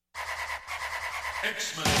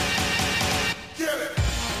X-Men. Get it!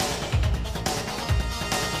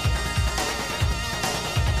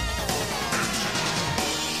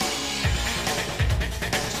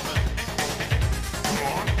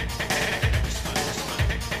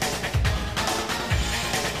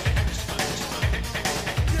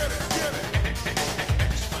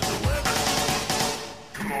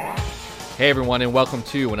 Hey everyone, and welcome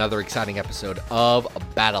to another exciting episode of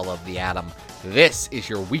Battle of the Atom. This is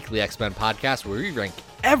your weekly X-Men podcast where we rank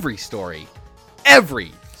every story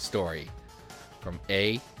from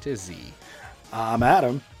A to Z. I'm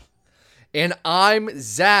Adam. And I'm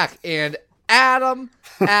Zach, and Adam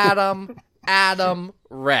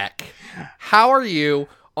Wreck. How are you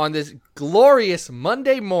on this glorious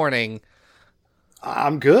Monday morning?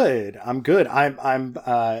 I'm good. I'm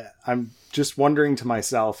just wondering to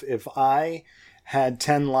myself, if I had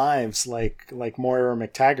 10 lives like Moira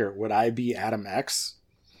McTaggart, would I be Adam X?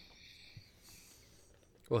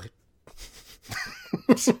 Well,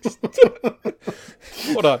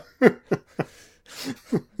 hold on.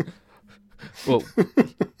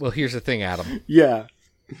 Well, here's the thing, Adam. Yeah.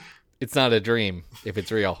 It's not a dream if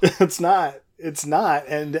it's real. It's not.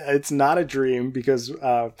 And it's not a dream because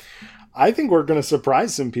I think we're going to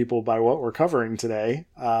surprise some people by what we're covering today.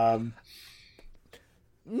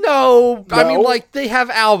 No, I mean, like, they have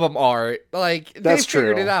album art. Like, they That's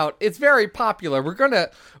figured true. it out. It's very popular. We're gonna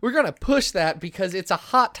push that because it's a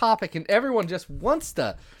hot topic and everyone just wants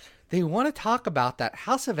to. They want to talk about that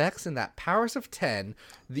House of X and that Powers of 10,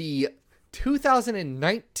 the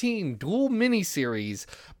 2019 dual miniseries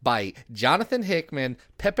by Jonathan Hickman,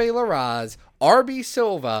 Pepe Larraz, R.B.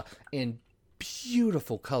 Silva, and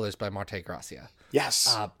beautiful colors by Marte Gracia.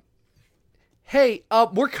 Yes. Hey,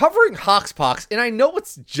 we're covering Hoxpox, and I know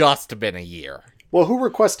it's just been a year. Well, who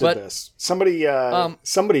requested but, this? Somebody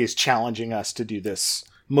is challenging us to do this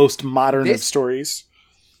most modern of stories.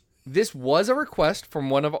 This was a request from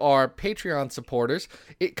one of our Patreon supporters.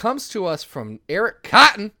 It comes to us from Eric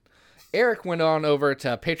Cotton. Eric went on over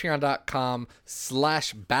to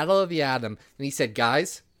patreon.com/Battle of the Atom, and he said,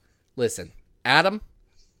 guys, listen, Adam,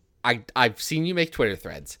 I've seen you make Twitter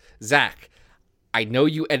threads. Zach, I know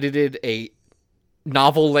you edited a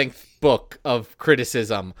novel-length book of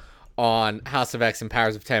criticism on House of X and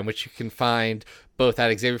Powers of 10, which you can find both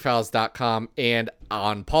at XavierFiles.com and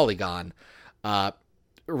on Polygon,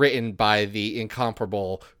 written by the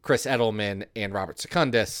incomparable Chris Edelman and Robert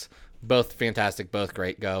Secundus. Both fantastic, both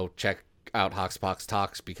great. Go check out Hoxpox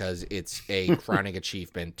Talks because it's a crowning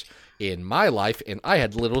achievement in my life, and I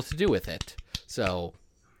had little to do with it. So,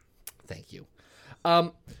 thank you.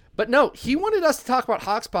 But no, he wanted us to talk about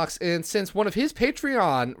Hoxpox, and since one of his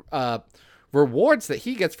Patreon rewards that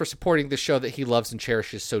he gets for supporting the show that he loves and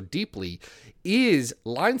cherishes so deeply is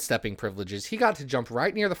line stepping privileges, he got to jump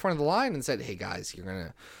right near the front of the line and said, "Hey guys,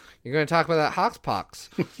 you're gonna talk about that Hoxpox,"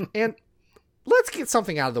 and let's get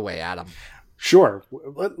something out of the way, Adam. Sure.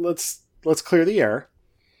 Let's clear the air.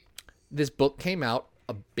 This book came out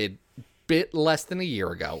a bit less than a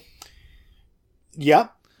year ago.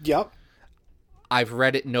 Yep. I've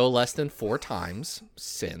read it no less than 4 times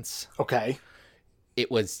since. Okay.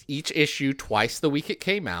 It was each issue twice the week it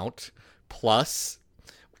came out, plus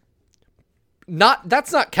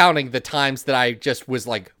that's not counting the times that I just was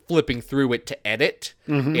like flipping through it to edit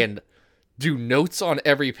and do notes on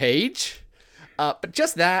every page. But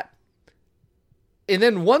just that. And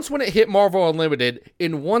then once when it hit Marvel Unlimited,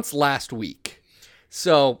 and once last week.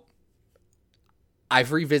 So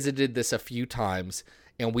I've revisited this a few times,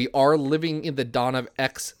 and we are living in the dawn of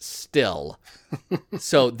X still.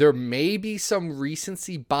 So there may be some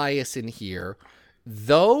recency bias in here,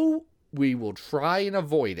 though we will try and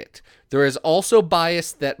avoid it. There is also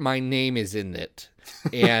bias that my name is in it.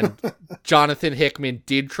 And Jonathan Hickman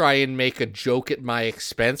did try and make a joke at my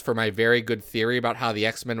expense for my very good theory about how the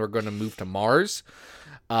X-Men were going to move to Mars.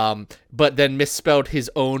 But then misspelled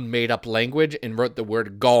his own made-up language and wrote the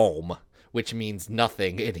word Golm, which means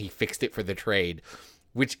nothing, and he fixed it for the trade,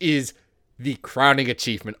 which is the crowning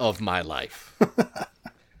achievement of my life.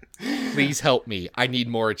 Please help me. I need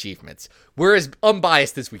more achievements. We're as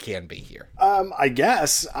unbiased as we can be here. I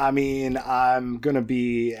guess. I mean, I'm going to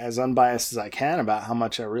be as unbiased as I can about how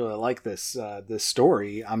much I really like this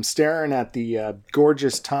story. I'm staring at the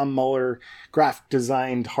gorgeous Tom Muller graphic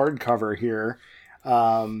designed hardcover here.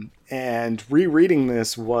 And rereading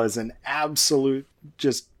this was an absolute,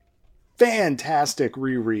 just fantastic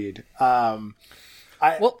reread.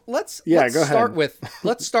 Let's start with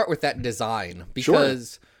that design,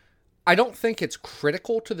 because I don't think it's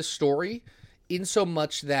critical to the story in so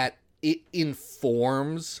much that it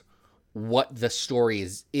informs what the story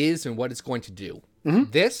is and what it's going to do. Mm-hmm.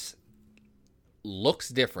 This looks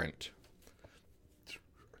different.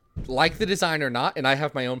 Like the design or not, and I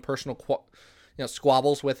have my own personal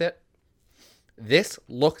squabbles with it. This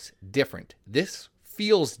looks different. This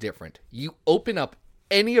feels different. You open up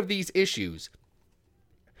any of these issues,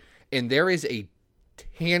 and there is a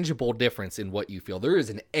tangible difference in what you feel. There is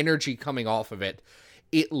an energy coming off of it.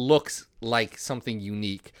 It looks like something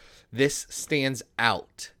unique. This stands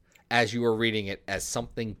out as you are reading it as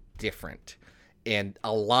something different. And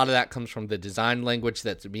a lot of that comes from the design language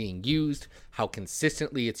that's being used, how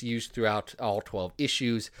consistently it's used throughout all 12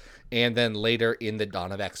 issues, and then later in the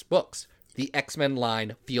Dawn of X books. The X-Men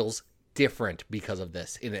line feels different because of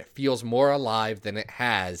this, and it feels more alive than it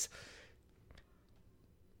has.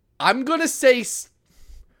 I'm going to say as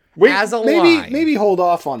a line. Maybe hold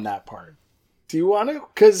off on that part. Do you want to?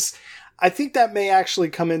 Because I think that may actually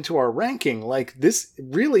come into our ranking. Like, this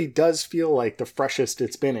really does feel like the freshest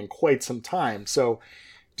it's been in quite some time. So,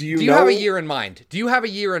 do you have a year in mind? Do you have a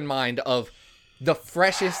year in mind of the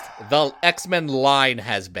freshest the X-Men line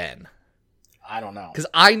has been? I don't know. Because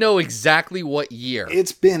I know exactly what year.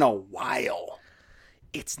 It's been a while.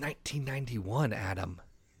 It's 1991, Adam.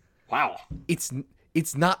 Wow. It's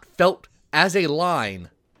not felt as a line.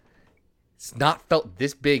 It's not felt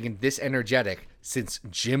this big and this energetic since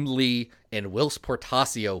Jim Lee and Whilce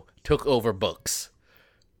Portacio took over books.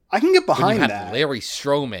 I can get behind when you had that. Larry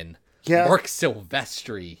Stroman, Mark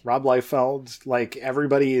Silvestri, Rob Liefeld, like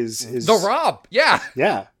everybody is the Rob, yeah.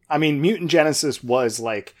 Yeah. I mean, Mutant Genesis was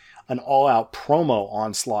like an all-out promo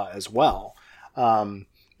onslaught as well.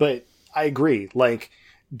 But I agree. Like,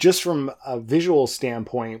 just from a visual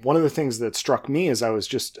standpoint, one of the things that struck me as I was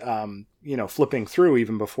just, flipping through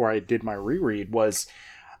even before I did my reread was,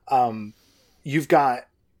 you've got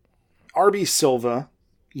R.B. Silva,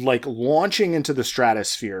 like, launching into the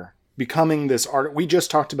stratosphere, becoming this art. We just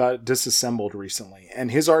talked about Disassembled recently, and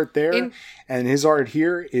his art there and his art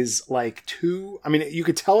here is like you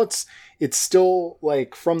could tell it's still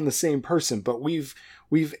like from the same person, but we've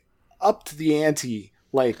upped the ante.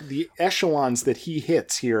 Like, the echelons that he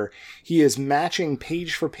hits here, he is matching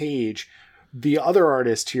page for page the other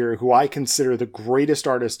artist here, who I consider the greatest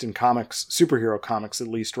artist in comics, superhero comics at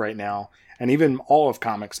least right now, and even all of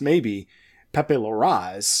comics maybe, Pepe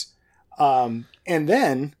Larraz. And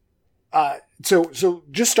then, so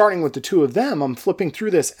just starting with the two of them, I'm flipping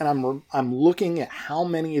through this and I'm looking at how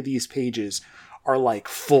many of these pages are like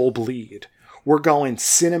full bleed. We're going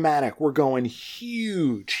cinematic. We're going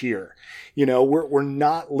huge here. You know, we're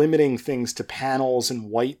not limiting things to panels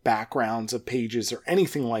and white backgrounds of pages or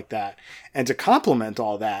anything like that. And to complement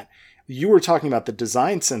all that, you were talking about the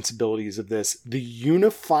design sensibilities of this, the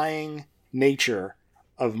unifying nature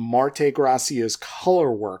of Marte Gracia's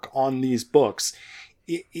color work on these books.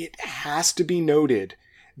 It has to be noted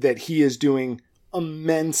that he is doing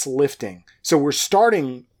immense lifting. So we're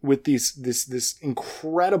starting with this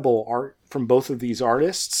incredible art from both of these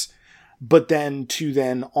artists, but then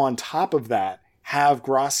on top of that have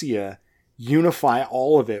Gracia unify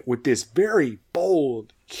all of it with this very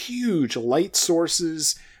bold, huge light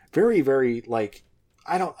sources, very, very, like,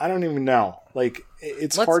 I don't even know. Like,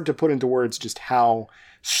 it's hard to put into words just how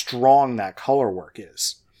strong that color work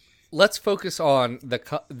is. Let's focus on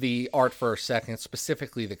the art for a second,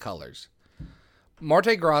 specifically the colors.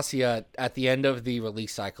 Marte Gracia, at the end of the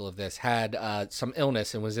release cycle of this, had some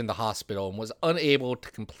illness and was in the hospital and was unable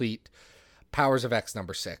to complete Powers of X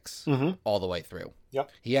number 6 all the way through.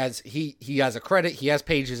 Yep. He has a credit. He has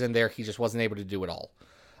pages in there. He just wasn't able to do it all.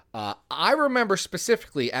 I remember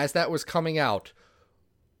specifically as that was coming out,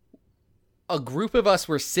 a group of us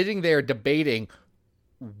were sitting there debating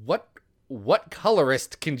what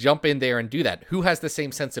colorist can jump in there and do that? Who has the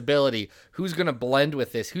same sensibility? Who's going to blend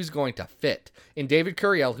with this? Who's going to fit? And David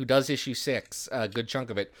Curiel, who does issue 6, a good chunk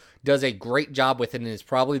of it, does a great job with it and is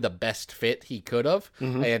probably the best fit he could have.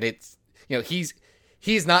 And it's,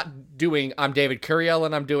 he's not doing, I'm David Curiel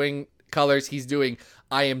and I'm doing colors. He's doing,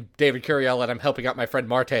 I am David Curiel and I'm helping out my friend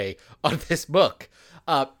Marte on this book.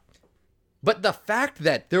 But the fact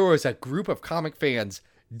that there was a group of comic fans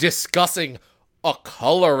discussing a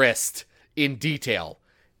colorist in detail,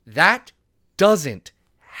 that doesn't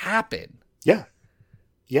happen. Yeah.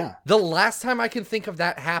 Yeah. The last time I can think of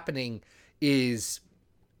that happening is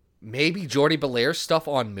maybe Jordi Belaire's stuff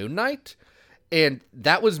on Moon Knight. And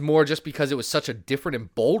that was more just because it was such a different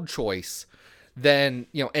and bold choice than,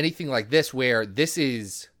 anything like this, where this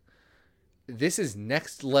is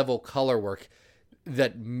next level color work.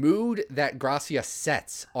 That mood that Gracia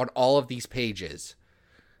sets on all of these pages,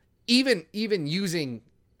 even using,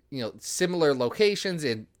 similar locations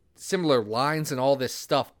and similar lines and all this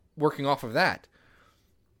stuff, working off of that.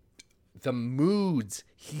 The moods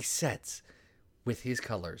he sets with his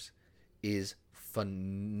colors is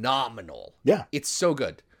phenomenal. Yeah. It's so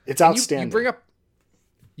good. It's And outstanding.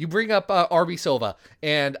 You bring up RB Silva,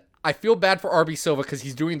 and I feel bad for RB Silva because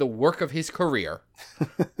he's doing the work of his career.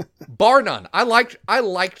 Bar none. I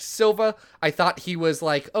liked Silva. I thought he was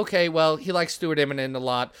like, okay, well, he likes Stuart Eminem a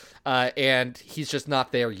lot, and he's just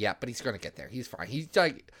not there yet, but he's going to get there. He's fine. He's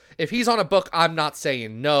like, if he's on a book, I'm not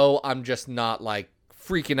saying no. I'm just not like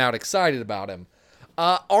freaking out excited about him.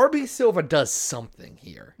 RB Silva does something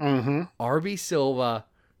here. Mm-hmm. RB Silva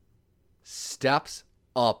steps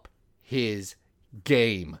up his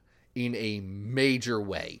game in a major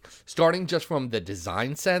way, starting just from the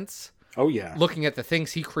design sense. Oh, yeah. Looking at the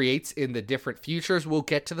things he creates in the different futures. We'll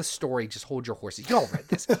get to the story. Just hold your horses. You all read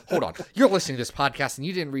this. Hold on. You're listening to this podcast and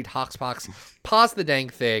you didn't read Hoxpox. Pause the dang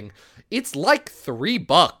thing. It's like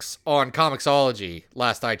 $3 on Comixology,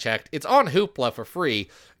 last I checked. It's on Hoopla for free.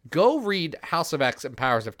 Go read House of X and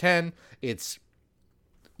Powers of 10. It's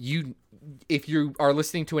you. If you are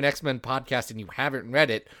listening to an X-Men podcast and you haven't read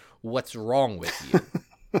it, what's wrong with you?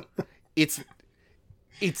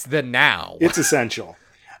 It's the now. It's essential.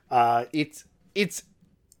 It's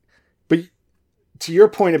But to your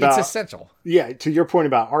point about... it's essential. Yeah, to your point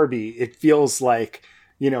about Arby, it feels like,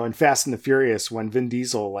 in Fast and the Furious when Vin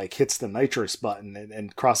Diesel like hits the nitrous button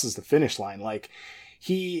and crosses the finish line. Like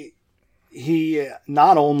he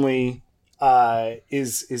not only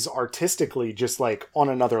is artistically just like on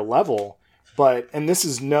another level, but, and this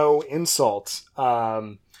is no insult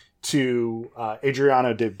to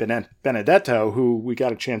Adriano de Benedetto, who we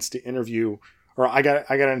got a chance to interview, or I got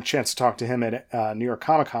a chance to talk to him at New York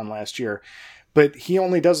Comic Con last year, but he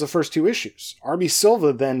only does the first 2 issues. RB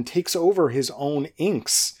Silva then takes over his own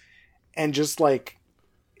inks and just like,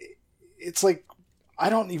 it's like, I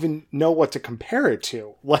don't even know what to compare it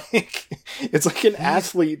to. Like, it's like an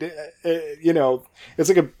athlete, it's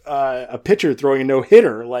like a pitcher throwing a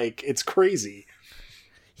no-hitter. Like, it's crazy.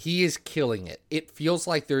 He is killing it. It feels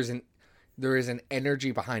like there is an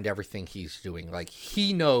energy behind everything he's doing. Like,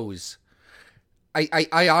 he knows.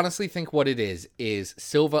 I honestly think what it is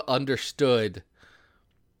Silva understood,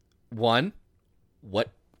 one, what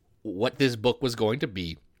this book was going to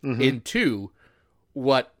be, and 2,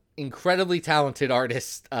 what incredibly talented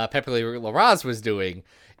artist Pepe Larraz was doing,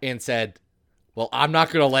 and said, well, I'm not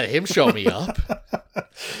going to let him show me up.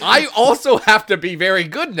 I also have to be very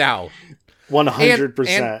good now.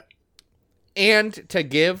 100%. And to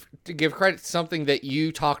give credit to something that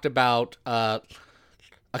you talked about a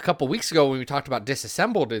couple weeks ago when we talked about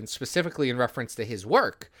Disassembled, and specifically in reference to his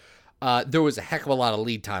work, there was a heck of a lot of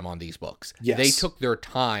lead time on these books. Yes. They took their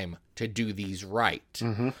time to do these right.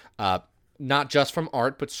 Not just from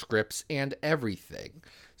art, but scripts and everything.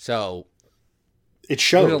 So it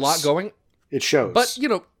shows. There's a lot going. It shows. But,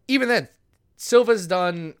 even then, Silva's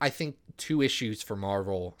done, I think, 2 issues for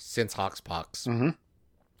Marvel since Hoxpox.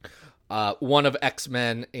 One of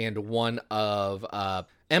X-Men and one of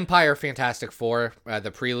Empire Fantastic Four,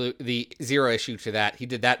 the 0 issue to that. He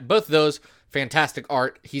did that. Both of those, fantastic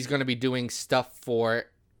art. He's going to be doing stuff for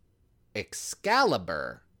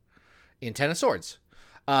Excalibur in Ten of Swords.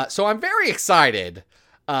 So I'm very excited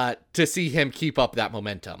to see him keep up that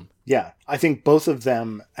momentum. Yeah, I think both of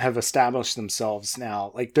them have established themselves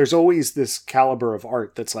now. Like, there's always this caliber of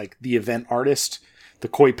art that's like the event artist, the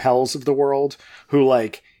Koi Pells of the world, who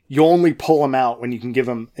like, you only pull them out when you can give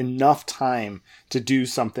them enough time to do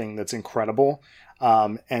something that's incredible.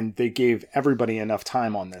 And they gave everybody enough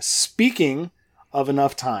time on this. Speaking of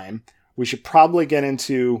enough time, we should probably get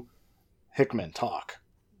into Hickman talk.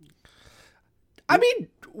 I mean,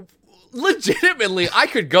 legitimately, I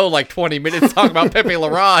could go like 20 minutes talking about Pepe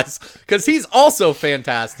Larraz because he's also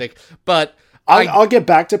fantastic. But I'll get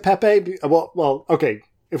back to Pepe. Well, okay.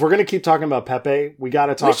 If we're gonna keep talking about Pepe, we got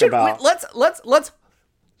to talk about.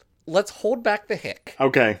 Let's hold back the hick.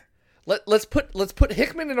 Okay. Let's put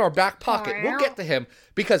Hickman in our back pocket. We'll get to him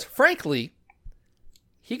because, frankly,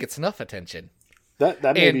 he gets enough attention. That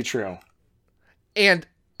may be true. And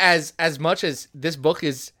as much as this book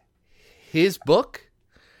is his book,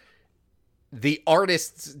 the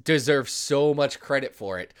artists deserve so much credit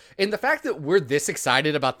for it. And the fact that we're this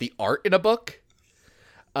excited about the art in a book,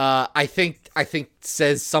 I think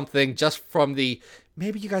says something just from the,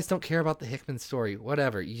 maybe you guys don't care about the Hickman story,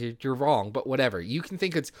 whatever, you're wrong, but whatever. You can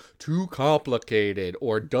think it's too complicated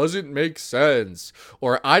or doesn't make sense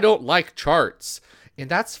or I don't like charts, and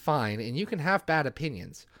that's fine, and you can have bad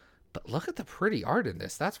opinions. But look at the pretty art in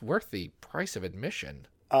this. That's worth the price of admission.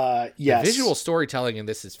 Yes. The visual storytelling in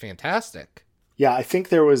this is fantastic. Yeah, I think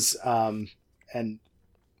there was, and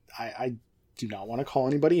I do not want to call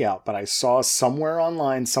anybody out, but I saw somewhere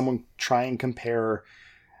online someone try and compare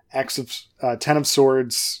Ten of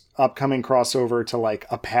Swords upcoming crossover to like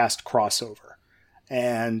a past crossover.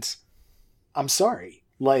 And I'm sorry.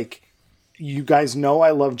 Like, you guys know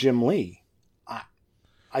I love Jim Lee.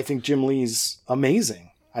 I think Jim Lee's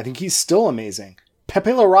amazing. I think he's still amazing.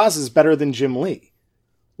 Pepe Larraz is better than Jim Lee.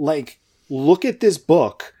 Like, look at this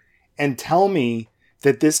book and tell me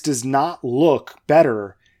that this does not look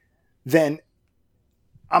better than...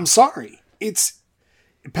 I'm sorry. It's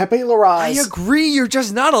Pepe Larraz. I agree. You're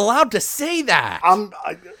just not allowed to say that.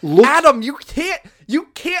 Look, Adam, you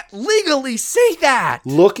can't legally say that.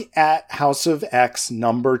 Look at House of X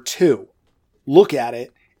 #2. Look at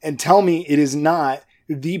it and tell me it is not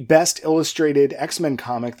the best illustrated X-Men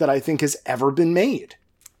comic that I think has ever been made.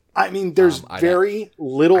 I mean, there's very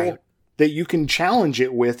little that you can challenge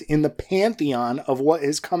it with in the pantheon of what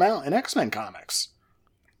has come out in X-Men comics.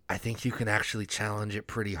 I think you can actually challenge it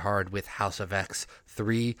pretty hard with House of X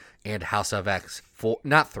 3 and House of X 4.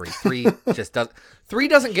 Not 3. 3 just doesn't. 3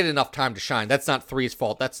 doesn't get enough time to shine. That's not 3's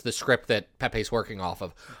fault. That's the script that Pepe's working off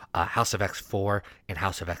of. House of X 4 and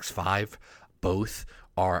House of X 5 both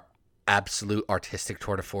are absolute artistic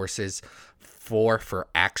tour de forces. 4 for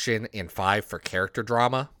action and 5 for character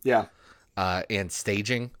drama. Yeah. And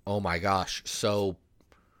staging. Oh my gosh. So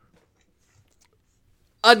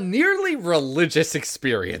a nearly religious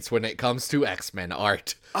experience when it comes to X-Men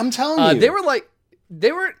art. I'm telling you. People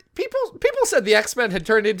said the X-Men had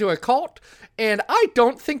turned into a cult, and I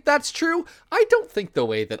don't think that's true. I don't think the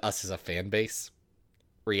way that us as a fan base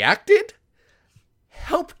reacted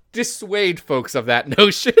helped dissuade folks of that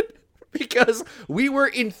notion, because we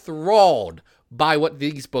were enthralled by what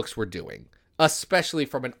these books were doing, especially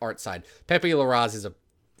from an art side. Pepe Larraz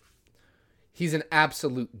he's an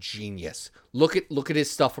absolute genius. Look at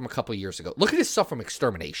his stuff from a couple years ago. Look at his stuff from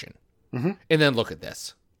Extermination. Mm-hmm. And then look at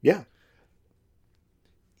this. Yeah.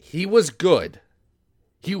 He was good.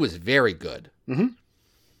 He was very good. Mm-hmm.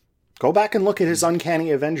 Go back and look at his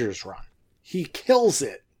Uncanny Avengers run. He kills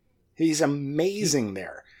it. He's amazing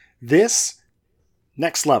there. This,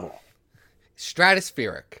 next level.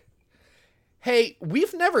 Stratospheric. Hey,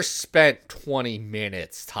 we've never spent 20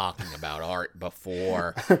 minutes talking about art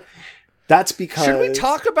before. That's because... Should we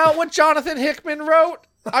talk about what Jonathan Hickman wrote?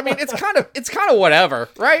 I mean, it's kind of whatever,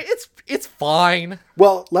 right? It's fine.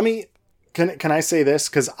 Well, can I say this?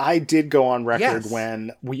 Because I did go on record Yes.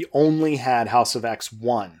 when we only had House of X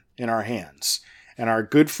 1 in our hands. And our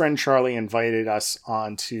good friend Charlie invited us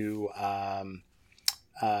on to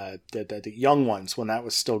the Young Ones when that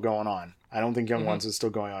was still going on. I don't think Young Ones is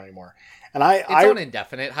still going on anymore. And It's on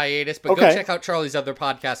indefinite hiatus, but go check out Charlie's other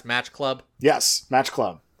podcast, Match Club. Yes, Match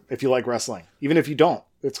Club, if you like wrestling. Even if you don't,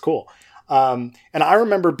 it's cool. And I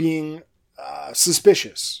remember being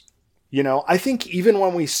suspicious. You know, I think even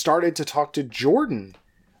when we started to talk to Jordan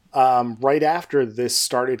right after this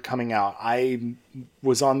started coming out, I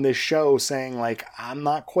was on this show saying, like, I'm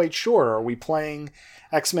not quite sure. Are we playing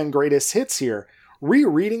X-Men Greatest Hits here?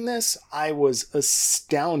 Rereading this, I was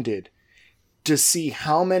astounded to see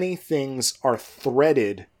how many things are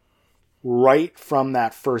threaded right from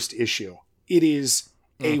that first issue. It is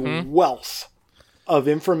a wealth of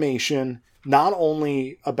information, not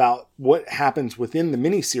only about what happens within the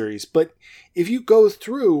miniseries, but if you go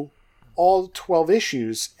through all 12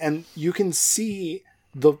 issues and you can see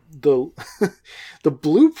the the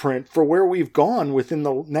blueprint for where we've gone within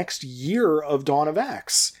the next year of Dawn of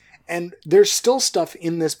X. And there's still stuff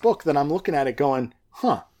in this book that I'm looking at it going,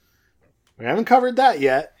 we haven't covered that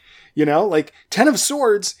yet. You know, like Ten of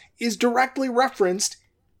Swords is directly referenced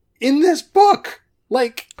in this book.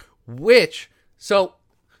 Like, So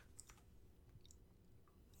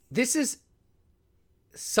this is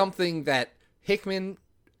something that Hickman,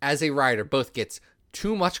 as a writer, both gets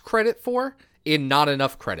too much credit for and not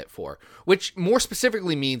enough credit for, which more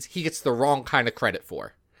specifically means he gets the wrong kind of credit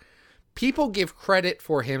for. People give credit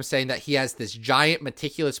for him saying that he has this giant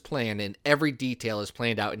meticulous plan and every detail is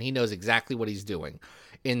planned out and he knows exactly what he's doing.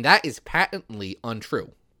 And that is patently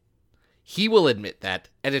untrue. He will admit that.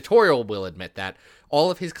 Editorial will admit that.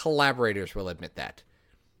 All of his collaborators will admit that.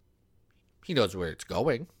 He knows where it's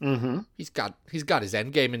going. mm-hmm. He's got his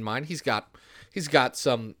end game in mind. He's got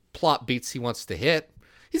some plot beats he wants to hit.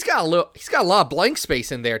 He's got a lot of blank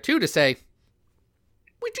space in there too to say,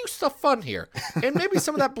 we do stuff fun here. And maybe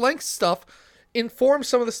some of that blank stuff informs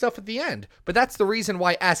some of the stuff at the end. But that's the reason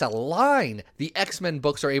why, as a line, the X-Men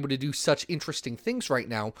books are able to do such interesting things right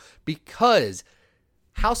now, because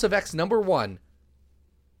House of X #1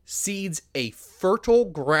 seeds a fertile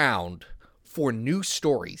ground for new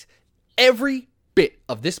stories. Every bit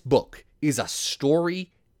of this book is a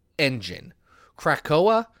story engine.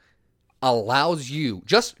 Krakoa allows you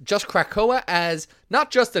just Krakoa as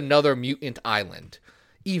not just another mutant island,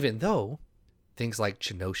 even though things like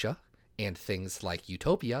Genosha and things like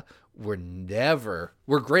Utopia were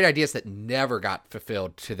great ideas that never got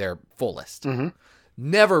fulfilled to their fullest,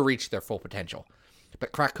 never reached their full potential.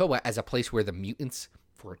 But Krakoa as a place where the mutants,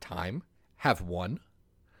 for a time, have one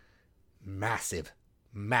massive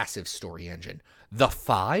story engine. The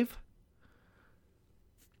Five,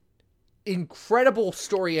 incredible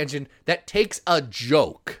story engine that takes a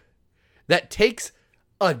joke. Yeah,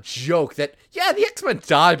 the X-Men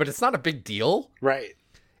died, but it's not a big deal. Right.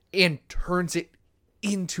 And turns it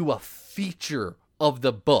into a feature of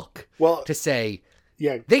the book. Well, to say,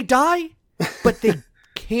 yeah, they die, but they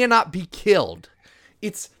cannot be killed.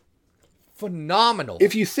 It's phenomenal.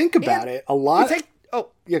 if you think about it, a lot.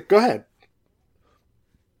 Yeah, go ahead.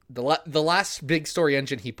 The last big story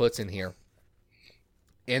engine he puts in here,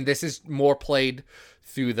 and this is more played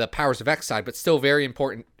through the Powers of X side, but still very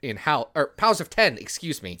important in Powers of 10,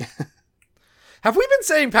 excuse me. Have we been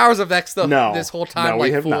saying Powers of X this whole time? No, like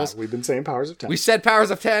we have fools? not. We've been saying Powers of 10. We said Powers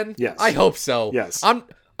of 10? Yes. I hope so. Yes.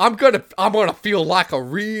 I'm gonna feel like a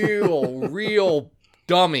real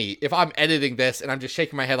dummy if I'm editing this and I'm just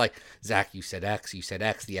shaking my head like, Zach, you said X,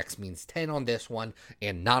 the X means 10 on this one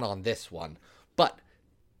and not on this one. But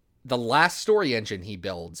the last story engine he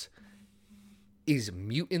builds is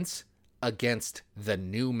mutants against the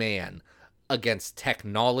new man, against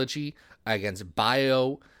technology, against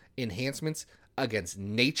bio enhancements, against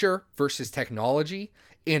nature versus technology,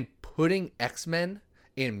 and putting X-Men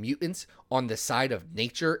and mutants on the side of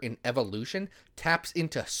nature and evolution taps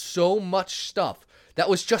into so much stuff that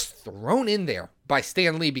was just thrown in there by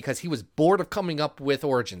Stan Lee because he was bored of coming up with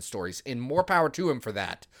origin stories, and more power to him for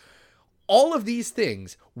that. All of these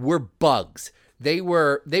things were bugs. They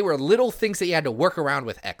were little things that you had to work around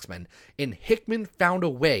with X-Men, and Hickman found a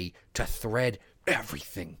way to thread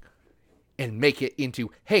everything and make it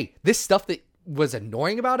into, hey, this stuff that was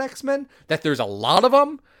annoying about X-Men, that there's a lot of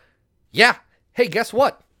them, yeah, hey, guess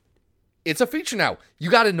what? It's a feature now. You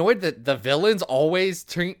got annoyed that the villains always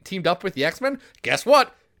teamed up with the X-Men? Guess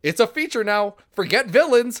what? It's a feature now. Forget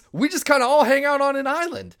villains. We just kind of all hang out on an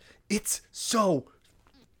island. It's so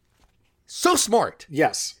smart.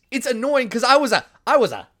 Yes. It's annoying because I was a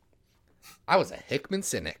Hickman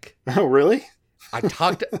cynic. Oh, really? I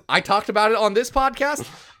talked about it on this podcast.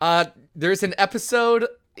 There's an episode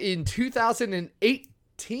in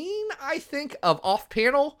 2018, I think, of Off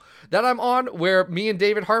Panel that I'm on where me and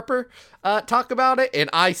David Harper talk about it, and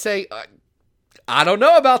I say, I don't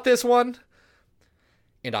know about this one,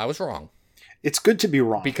 and I was wrong. It's good to be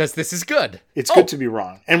wrong. Because this is good. It's good to be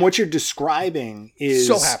wrong. And what you're describing is...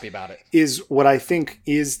 So happy about it. Is what I think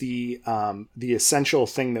is the essential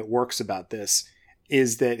thing that works about this,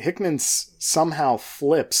 is that Hickman somehow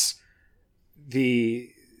flips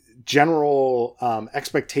the general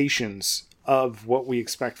expectations of what we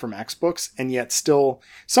expect from X books, and yet still,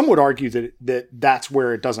 some would argue that's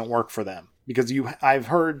where it doesn't work for them. Because I've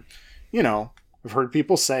heard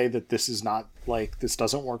people say that this is not, like, this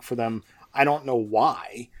doesn't work for them. I don't know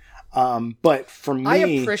why. But for me... I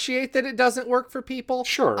appreciate that it doesn't work for people.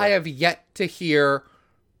 Sure. I have yet to hear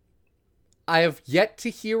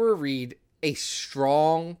or read a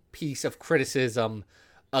strong piece of criticism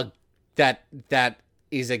that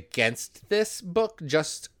is against this book,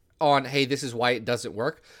 just on, hey, this is why it doesn't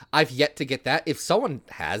work. I've yet to get that. If someone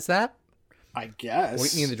has that, I guess,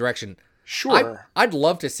 point me in the direction. Sure. I'd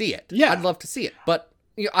love to see it. Yeah. I'd love to see it. But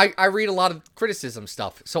I read a lot of criticism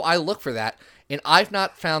stuff, so I look for that, and I've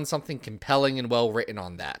not found something compelling and well written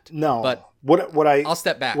on that. No. But I'll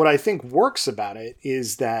step back. What I think works about it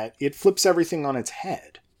is that it flips everything on its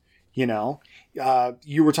head. You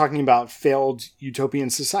were talking about failed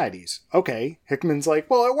utopian societies. Okay, Hickman's like,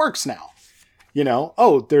 well, it works now.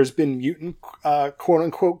 There's been mutant quote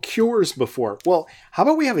unquote cures before. Well, how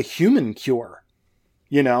about we have a human cure?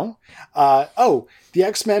 The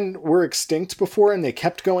X-Men were extinct before and they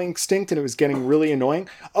kept going extinct and it was getting really annoying.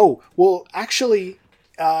 Oh, well, actually,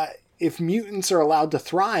 if mutants are allowed to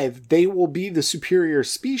thrive, they will be the superior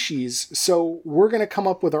species. So we're going to come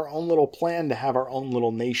up with our own little plan to have our own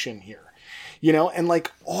little nation here. And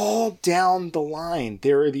like all down the line,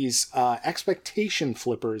 there are these expectation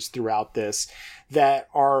flippers throughout this that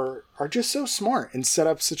are just so smart and set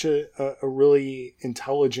up such a really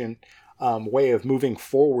intelligent way of moving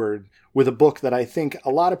forward with a book that I think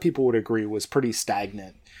a lot of people would agree was pretty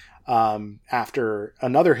stagnant after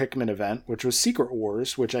another Hickman event, which was Secret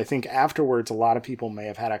Wars, which I think afterwards a lot of people may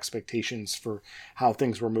have had expectations for how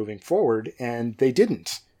things were moving forward, and they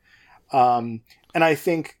didn't. And I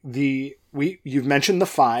think you've mentioned the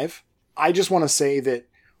Five. I just want to say that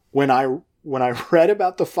when I read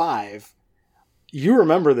about the Five, you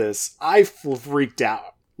remember this, I freaked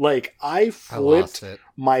out. Like, I flipped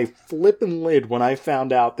my flippin' lid when I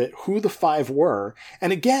found out that who the Five were.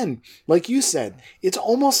 And again, like you said, it's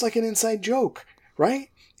almost like an inside joke, right?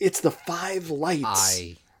 It's the Five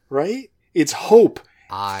Lights, right? It's Hope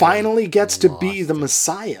finally gets to be the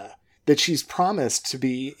Messiah that she's promised to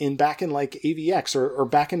be back in like AVX or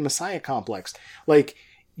back in Messiah Complex. Like,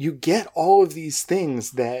 you get all of these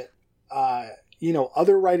things that,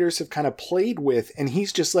 other writers have kind of played with, and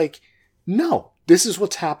he's just like, no, this is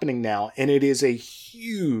what's happening now. And it is a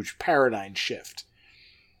huge paradigm shift.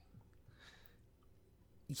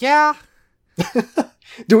 Yeah.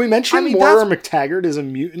 Do we mention Moira McTaggart is a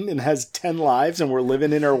mutant and has 10 lives and we're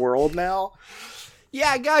living in her world now?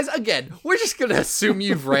 Yeah, guys, again, we're just going to assume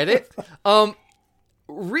you've read it.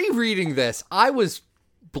 Rereading this, I was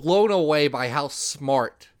blown away by how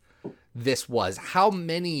smart this was, how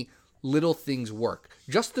many little things work.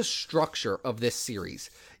 Just the structure of this series.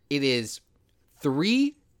 It is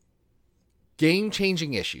 3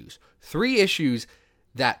 game-changing issues. 3 issues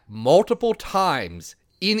that multiple times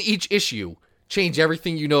in each issue change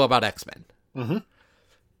everything you know about X-Men. Mm-hmm.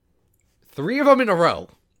 3 of them in a row.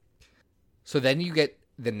 So then you get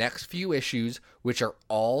the next few issues, which are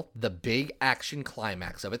all the big action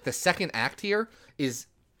climax of it. The second act here is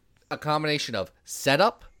a combination of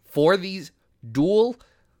setup for these dual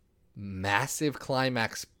massive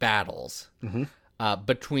climax battles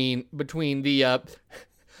between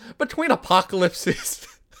Apocalypse's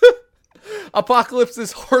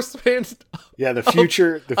Horseman. Yeah, the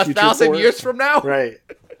future 1,000 years from now, right?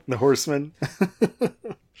 The Horseman.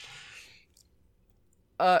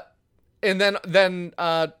 And then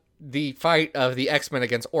the fight of the X-Men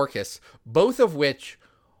against Orchis, both of which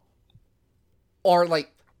are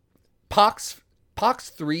like Pox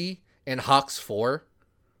 3 and Hox 4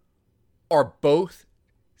 are both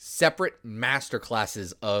separate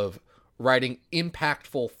masterclasses of writing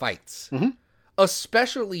impactful fights. Mm-hmm.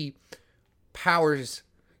 Especially Powers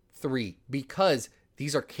 3, because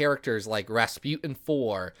these are characters like Rasputin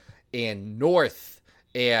 4 and North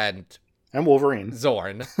and Wolverine.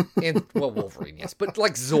 Zorn. And, well, Wolverine, yes. But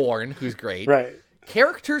like Zorn, who's great. Right.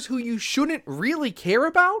 Characters who you shouldn't really care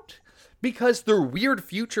about because they're weird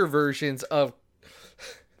future versions of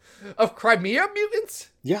Crimea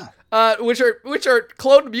mutants. Yeah. Which are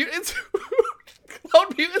cloned mutants.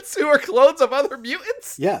 Cloned mutants who are clones of other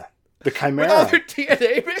mutants. Yeah. The Chimera. With all their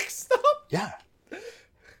DNA mixed up. Yeah.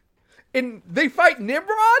 And they fight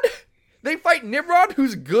Nimrod. They fight Nimrod,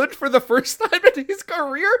 who's good for the first time in his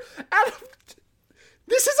career.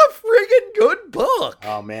 This is a friggin' good book.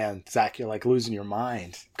 Oh, man. Zach, you're like losing your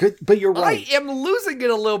mind. Good, but you're right. I am losing it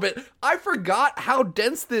a little bit. I forgot how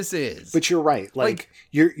dense this is. But you're right. Like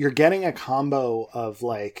you're getting a combo of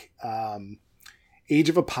like Age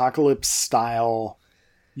of Apocalypse style,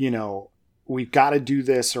 we've got to do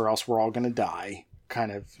this or else we're all going to die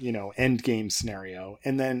kind of, end game scenario.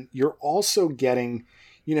 And then you're also getting,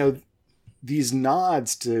 these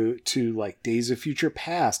nods to like Days of Future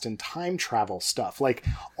Past and time travel stuff. Like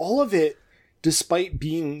all of it, despite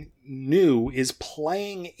being new, is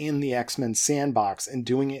playing in the X-Men sandbox and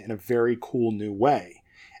doing it in a very cool new way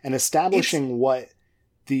and establishing what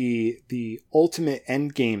the ultimate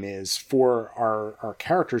end game is for our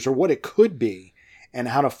characters, or what it could be, and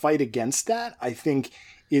how to fight against that. I think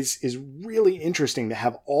is really interesting to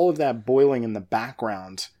have all of that boiling in the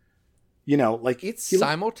background. It's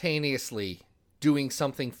simultaneously doing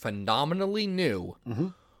something phenomenally new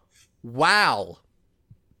while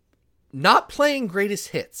not playing greatest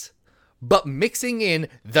hits, but mixing in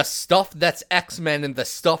the stuff that's X-Men and the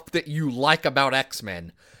stuff that you like about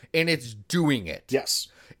X-Men, and it's doing it. Yes.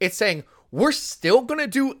 It's saying, we're still going to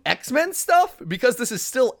do X-Men stuff because this is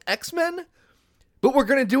still X-Men, but we're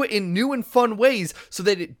going to do it in new and fun ways so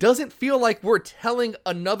that it doesn't feel like we're telling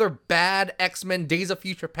another bad X-Men Days of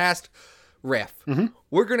Future Past riff.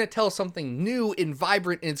 We're going to tell something new and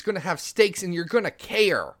vibrant, and it's going to have stakes, and you're going to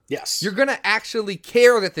care. Yes. You're going to actually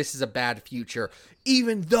care that this is a bad future,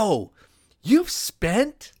 even though you've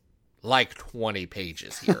spent like 20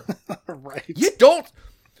 pages here. Right.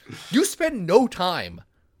 You spend no time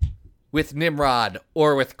with Nimrod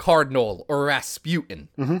or with Cardinal or Rasputin.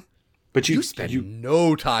 But you spend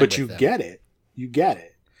no time with them. But you get it. You get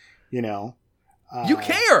it. You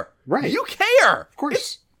care. Right. You care. Of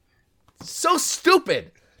course. It's so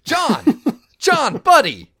stupid. John,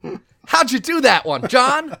 buddy. How'd you do that one,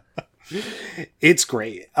 John? It's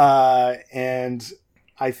great. And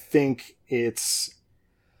I think it's...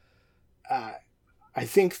 I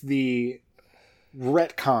think the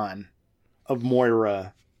retcon of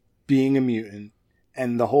Moira being a mutant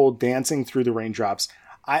and the whole dancing through the raindrops.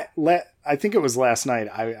 I think it was last night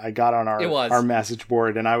I got on our message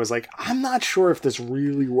board and I was like, I'm not sure if this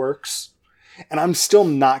really works. And I'm still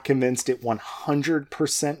not convinced it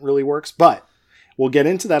 100% really works, but we'll get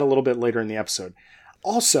into that a little bit later in the episode.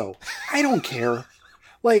 Also, I don't care.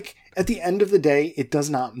 Like, at the end of the day, it does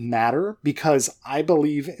not matter because I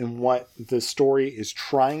believe in what the story is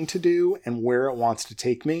trying to do and where it wants to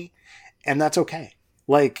take me. And that's okay.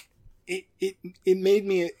 Like,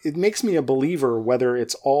 it makes me a believer, whether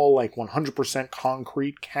it's all like 100%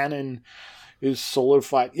 concrete canon is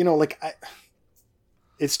solidified, like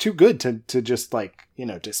it's too good to just like,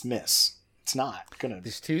 dismiss. It's not gonna.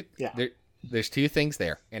 There's two things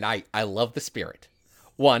there. And I love the spirit.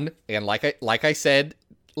 One, and like I said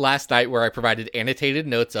last night where I provided annotated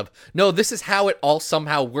notes of, no, this is how it all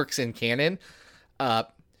somehow works in canon.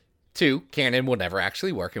 Two, canon will never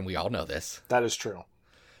actually work. And we all know this. That is true.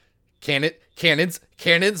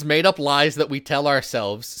 Canon's made up lies that we tell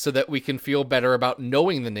ourselves so that we can feel better about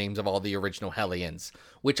knowing the names of all the original Hellions,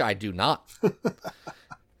 which I do not.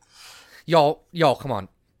 Y'all, come on.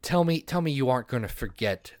 Tell me you aren't going to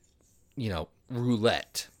forget,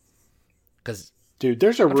 roulette. Cuz dude,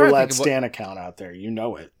 there's a roulette Stan account out there, you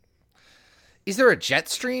know it. Is there a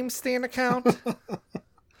Jetstream Stan account?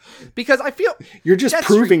 Because I feel you're just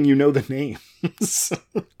proving you know the names.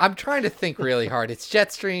 I'm trying to think really hard. It's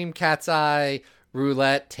Jetstream, Cat's Eye,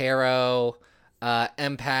 Roulette, Tarot,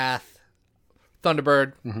 Empath,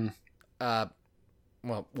 Thunderbird,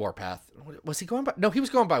 Warpath. Was he going by? No, he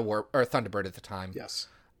was going by Thunderbird at the time. Yes.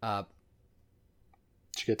 Did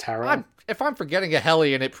you get Tarot? If I'm forgetting a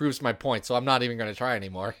Hellion, it proves my point, so I'm not even going to try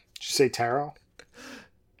anymore. Did you say Tarot?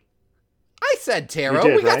 I said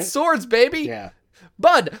Tarot. We got swords, baby. Yeah.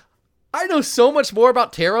 Bud, I know so much more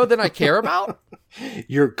about tarot than I care about.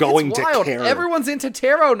 You're going to care. Everyone's into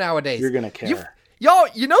tarot nowadays. You're going to care. Y'all,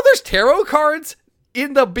 there's tarot cards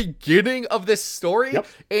in the beginning of this story,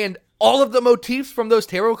 and all of the motifs from those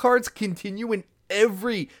tarot cards continue in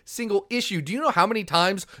every single issue. Do you know how many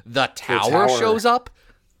times the tower shows up?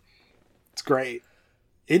 It's great.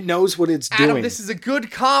 It knows what it's Adam, doing. This is a good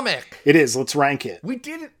comic. It is. Let's rank it. We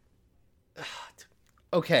didn't...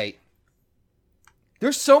 Okay.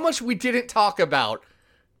 There's so much we didn't talk about.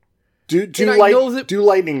 Do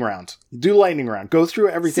lightning round. Do lightning round. Go through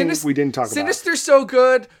everything we didn't talk about. Sinister's so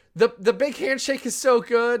good. The big handshake is so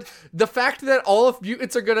good. The fact that all of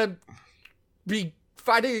mutants are gonna be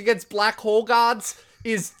fighting against black hole gods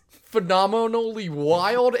is phenomenally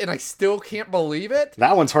wild, and I still can't believe it.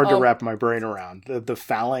 That one's hard to wrap my brain around. The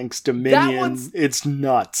Phalanx Dominion. It's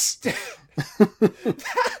nuts.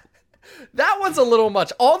 That one's a little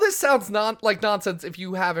much. All this sounds like nonsense if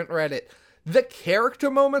you haven't read it. The character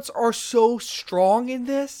moments are so strong in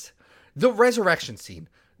this. The resurrection scene.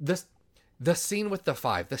 The scene with the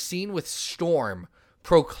Five. The scene with Storm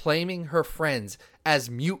proclaiming her friends as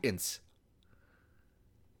mutants.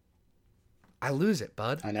 I lose it,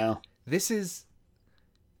 bud. I know. This is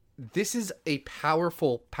a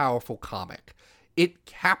powerful, powerful comic. It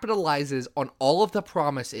capitalizes on all of the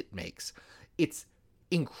promise it makes. It's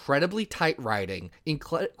incredibly tight writing,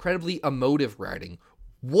 incredibly emotive writing,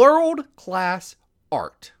 world-class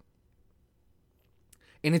art.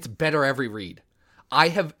 And it's better every read. I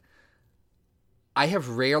have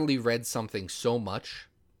rarely read something so much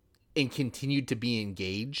and continued to be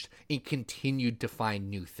engaged and continued to find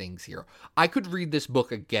new things here. I could read this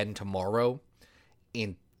book again tomorrow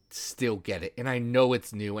and still get it. And I know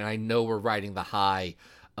it's new, and I know we're riding the high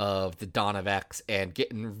of the Dawn of X and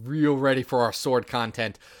getting real ready for our sword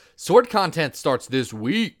content. Sword content starts this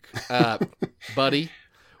week, buddy.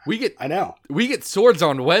 We get swords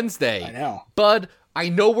on Wednesday. I know. Bud, I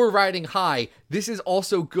know we're riding high. This is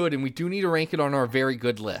also good, and we do need to rank it on our very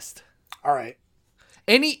good list. All right.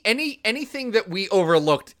 Anything that we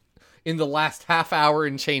overlooked in the last half hour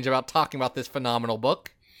and change about talking about this phenomenal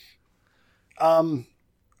book? I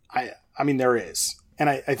mean, there is. And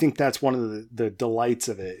I think that's one of the delights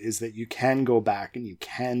of it, is that you can go back and you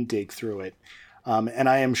can dig through it. And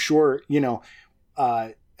I am sure,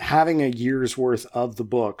 having a year's worth of the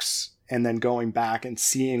books and then going back and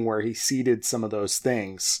seeing where he seeded some of those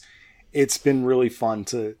things, it's been really fun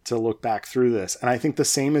to look back through this. And I think the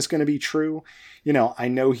same is going to be true. I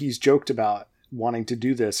know he's joked about wanting to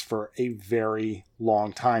do this for a very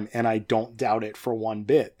long time, and I don't doubt it for one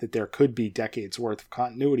bit that there could be decades worth of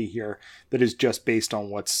continuity here that is just based on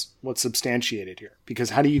what's substantiated here.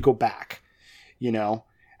 Because how do you go back?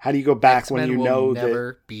 How do you go back X-Men when you will know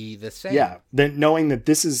never that be the same? Yeah, then knowing that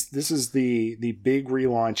this is the big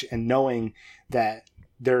relaunch, and knowing that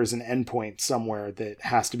there is an endpoint somewhere that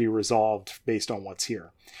has to be resolved based on what's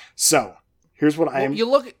here. So Here's what I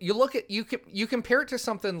Well, am. you compare it to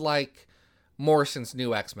something like Morrison's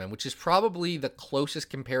New X-Men, which is probably the closest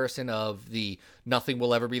comparison of the nothing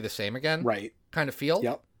will ever be the same again Right. kind of feel.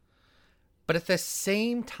 Yep. But at the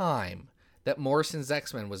same time that Morrison's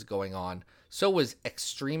X-Men was going on, so was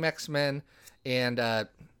Extreme X-Men and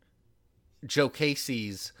Joe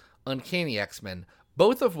Casey's Uncanny X-Men,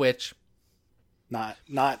 both of which Not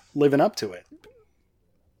living up to it.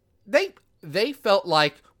 they felt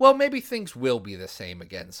like, well, maybe things will be the same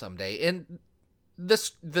again someday, and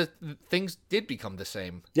the things did become the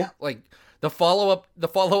same. Yeah. Like the follow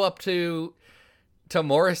up to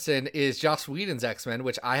Morrison is Joss Whedon's X-Men,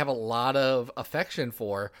 which I have a lot of affection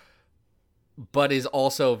for, but is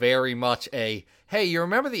also very much a, hey, you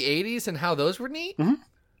remember the 80s and how those were neat? Mm-hmm.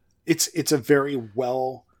 It's a very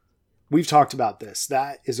well, we've talked about this.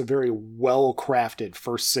 That is a very well crafted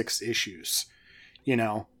first 6 issues,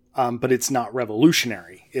 but it's not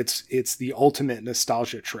revolutionary. It's the ultimate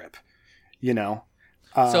nostalgia trip,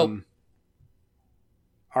 So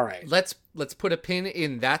all right. let's put a pin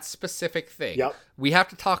in that specific thing. Yep. We have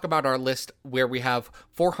to talk about our list where we have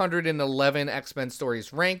 411 X-Men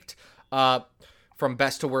stories ranked from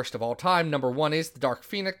best to worst of all time. Number 1 is the Dark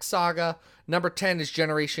Phoenix Saga. Number 10 is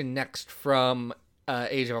Generation Next from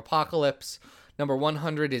Age of Apocalypse. Number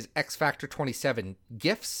 100 is X Factor 27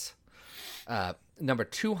 Gifts. Number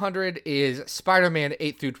 200 is Spider-Man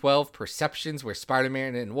 8 through 12 Perceptions, where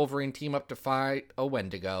Spider-Man and Wolverine team up to fight a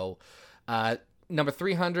Wendigo. Number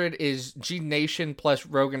 300 is G Nation plus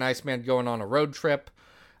Rogue and Iceman going on a road trip.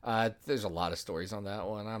 There's a lot of stories on that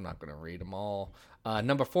one. I'm not going to read them all.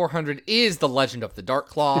 Number 400 is The Legend of the Dark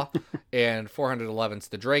Claw, and 411 is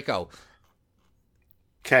the Draco.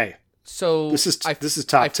 Okay. So This is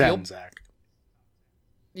top 10, Zach.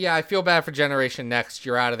 Yeah, I feel bad for Generation Next.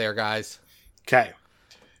 You're out of there, guys. Okay.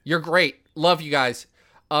 You're great. Love you guys.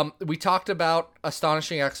 We talked about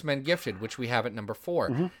Astonishing X-Men Gifted, which we have at number 4.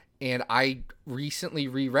 Mm-hmm. And I recently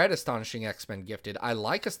reread Astonishing X-Men Gifted. I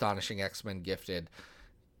like Astonishing X-Men Gifted.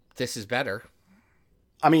 This is better.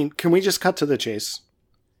 I mean, can we just cut to the chase?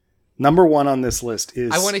 Number 1 on this list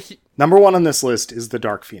is number 1 on this list is the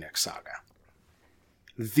Dark Phoenix Saga.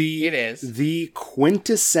 It is the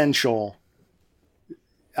quintessential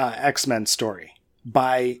X-Men story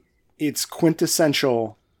by its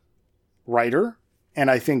quintessential writer,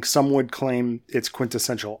 and I think some would claim its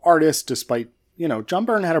quintessential artist, despite, John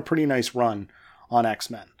Byrne had a pretty nice run on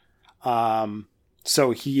X-Men.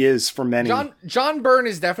 So he is, for many... John Byrne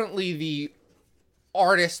is definitely the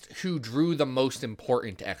artist who drew the most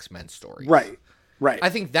important X-Men stories. Right. I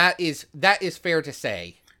think that is fair to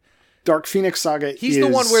say. Dark Phoenix Saga He's the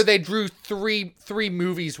one where they drew three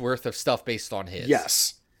movies worth of stuff based on his.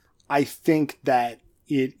 Yes. I think that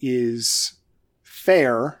it is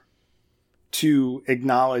fair to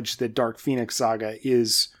acknowledge that Dark Phoenix Saga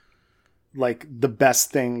is like the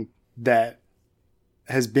best thing that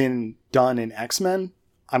has been done in X-Men.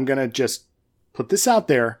 I'm going to just put this out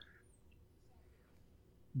there.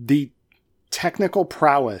 The technical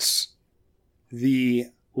prowess, the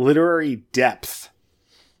literary depth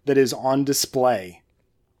that is on display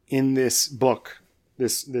in this book,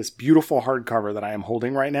 this beautiful hardcover that I am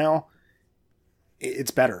holding right now,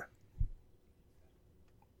 it's better.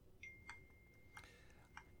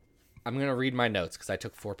 I'm going to read my notes because I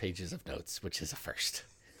took 4 pages of notes, which is a first.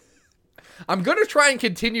 I'm going to try and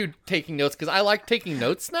continue taking notes because I like taking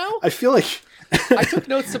notes now. I feel like I took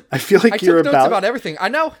notes. I feel like I took notes about everything. I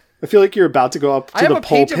know. I feel like you're about to go up to I have the a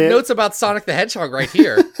page pulpit. of notes about Sonic the Hedgehog right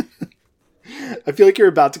here. I feel like you're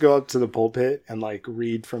about to go up to the pulpit and like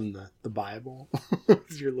read from the Bible.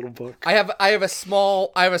 It's your little book. I have a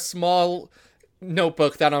small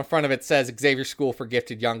notebook that on front of it says Xavier School for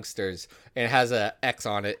Gifted Youngsters, and it has a X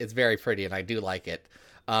on it. It's very pretty, and I do like it.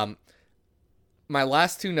 My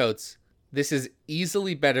last 2 notes. This is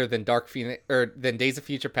easily better than Dark Phoenix or than Days of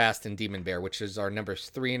Future Past and Demon Bear, which is our numbers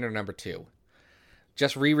 3 and our number 2.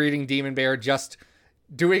 Just rereading Demon Bear, just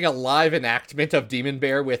doing a live enactment of Demon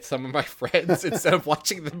Bear with some of my friends instead of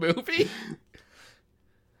watching the movie.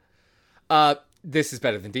 This is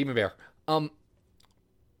better than Demon Bear.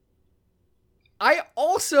 I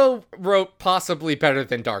also wrote possibly better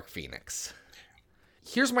than Dark Phoenix.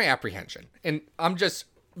 Here's my apprehension, and I'm just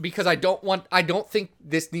because I don't think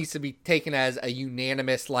this needs to be taken as a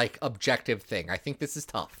unanimous, like, objective thing. I think this is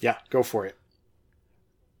tough. Yeah, go for it.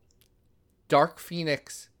 Dark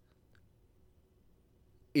Phoenix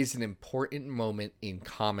is an important moment in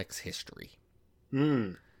comics history.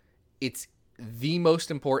 It's the most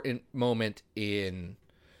important moment in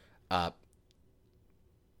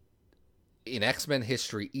X-Men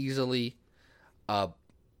history easily.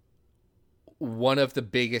 one of the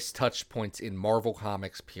biggest touch points in Marvel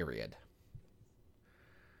Comics, period.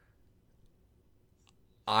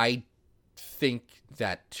 I think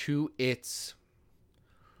that to its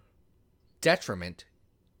detriment,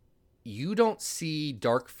 you don't see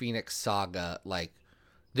Dark Phoenix Saga, like,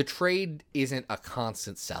 the trade isn't a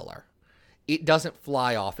constant seller. It doesn't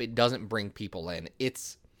fly off. It doesn't bring people in.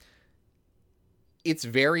 It's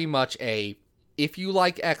very much a, if you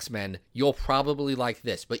like X-Men, you'll probably like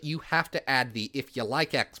this, but you have to add the if you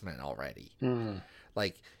like X-Men already.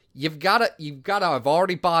 Like, you've gotta have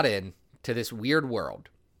already bought in to this weird world.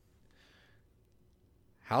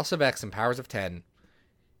 House of X and Powers of 10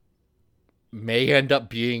 may end up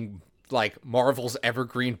being like Marvel's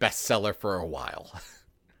evergreen bestseller for a while.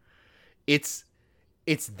 It's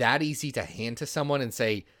that easy to hand to someone and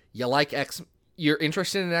say, you like X, you're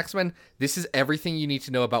interested in X-Men, this is everything you need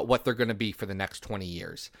to know about what they're going to be for the next 20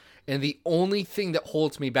 years. And the only thing that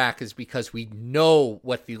holds me back is because we know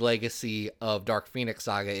what the legacy of Dark Phoenix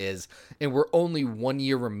Saga is, and we're only 1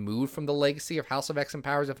 year removed from the legacy of House of X and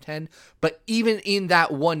Powers of 10. But even in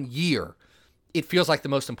that 1 year, it feels like the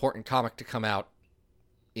most important comic to come out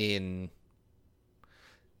in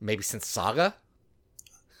maybe since Saga.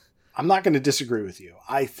 I'm not going to disagree with you.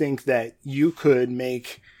 I think that you could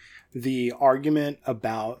make the argument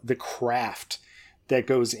about the craft that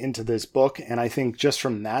goes into this book, and I think just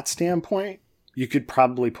from that standpoint, you could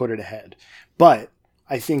probably put it ahead. But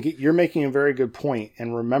I think you're making a very good point,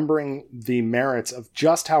 and remembering the merits of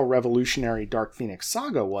just how revolutionary Dark Phoenix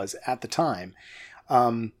Saga was at the time.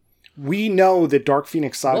 We know that Dark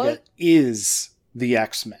Phoenix Saga is the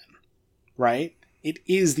X-Men, right? It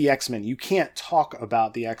is the X-Men. You can't talk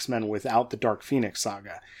about the X-Men without the Dark Phoenix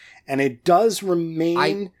Saga. And it does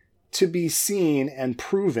remain to be seen and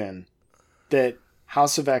proven that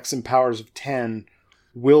House of X and Powers of 10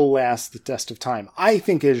 will last the test of time. I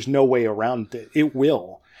think there's no way around it. It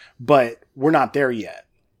will, but we're not there yet.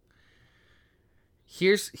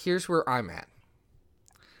 Here's where I'm at.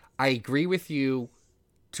 I agree with you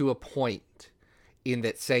to a point in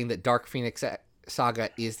that saying that Dark Phoenix Saga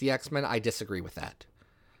is the X-Men. I disagree with that.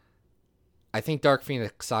 I think Dark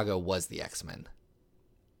Phoenix Saga was the X-Men.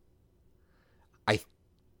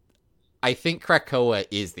 I think Krakoa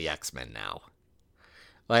is the X-Men now.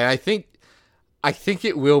 Like, I think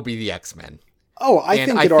it will be the X-Men. Oh, I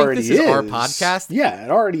think it already is. Our podcast. Yeah,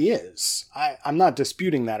 it already is. I'm not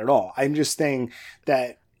disputing that at all. I'm just saying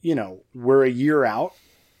that, we're a year out,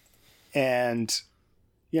 and,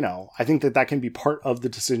 I think that can be part of the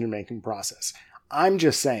decision-making process. I'm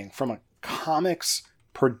just saying, from a comics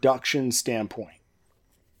production standpoint,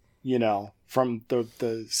 from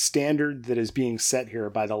the standard that is being set here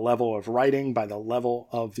by the level of writing, by the level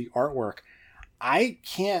of the artwork, I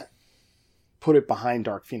can't put it behind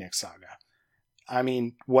Dark Phoenix Saga. I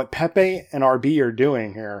mean, what Pepe and RB are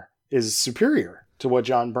doing here is superior to what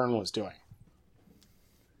John Byrne was doing.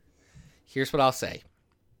 Here's what I'll say.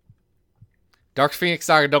 Dark Phoenix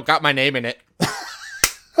Saga don't got my name in it.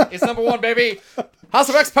 It's number 1, baby. House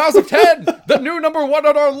of X, Powers of 10, the new number 1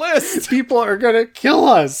 on our list. People are going to kill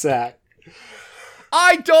us, Zach.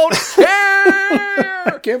 I don't care.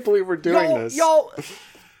 I can't believe we're doing this. Y'all,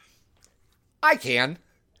 I can.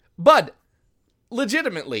 But,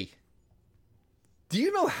 legitimately, do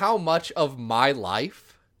you know how much of my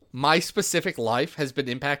life, my specific life, has been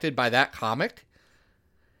impacted by that comic?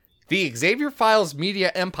 The Xavier Files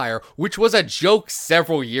Media Empire, which was a joke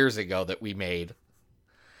several years ago that we made,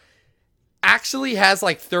 actually has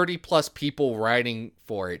like 30 plus people writing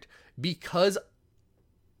for it because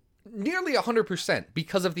nearly 100%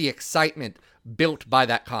 because of the excitement built by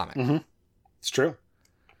that comic. Mm-hmm. It's true.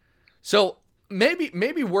 So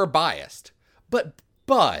maybe we're biased, but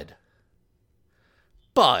Bud,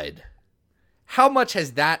 how much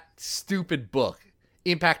has that stupid book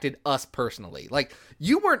impacted us personally? Like,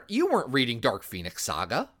 you weren't reading Dark Phoenix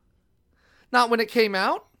Saga. Not when it came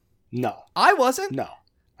out. No. I wasn't. No.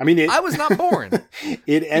 I mean, I was not born.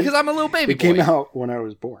 Because I'm a little baby boy. It came out when I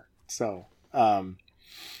was born. So,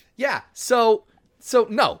 yeah. So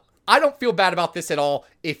no, I don't feel bad about this at all.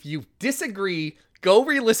 If you disagree, go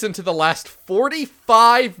re-listen to the last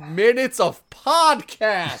 45 minutes of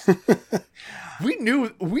podcast. We knew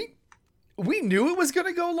it was going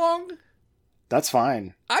to go long. That's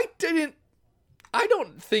fine. I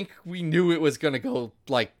don't think we knew it was going to go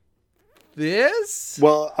like this.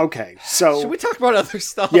 Well, okay. So should we talk about other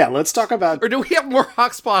stuff? Yeah, let's talk about. Or do we have more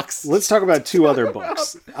Hoxpox? Let's talk about two other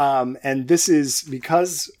books. And this is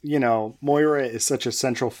because Moira is such a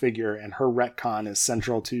central figure, and her retcon is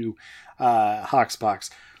central to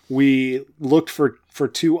Hoxpox. We looked for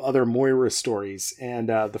two other Moira stories, and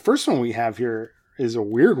the first one we have here is a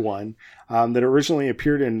weird one that originally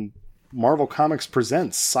appeared in Marvel Comics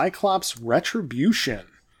Presents Cyclops Retribution.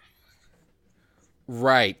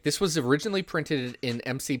 Right. This was originally printed in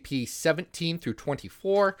MCP 17 through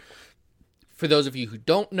 24. For those of you who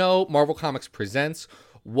don't know, Marvel Comics Presents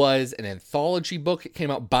was an anthology book. It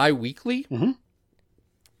came out bi-weekly. Mm-hmm.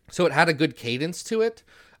 So it had a good cadence to it.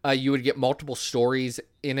 You would get multiple stories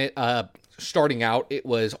in it. Starting out, it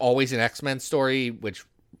was always an X-Men story, which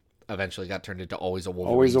eventually got turned into always a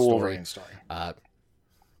Wolverine story.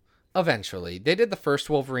 Eventually. They did the first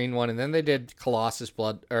Wolverine one, and then they did Colossus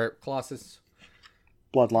Bloodlines.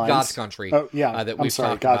 God's Country. Oh, yeah. That I'm we've sorry,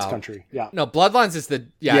 talked God's about. Country. Yeah. No, Bloodlines is that's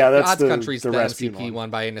God's the Country is the Rasputin MCP one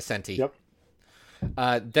by Innocenti. Yep.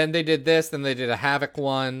 Then they did this, then they did a Havoc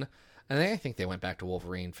one, and I think they went back to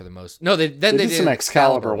Wolverine for the most. No, they did some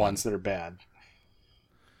Excalibur ones that are bad.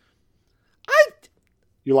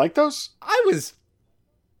 You like those?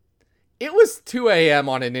 It was 2 a.m.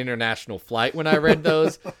 on an international flight when I read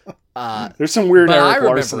those. There's some weird but Eric I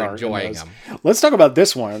remember Larson art enjoying in those. them. Let's talk about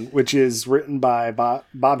this one, which is written by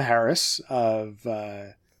Bob Harris of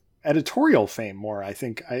editorial fame. More, I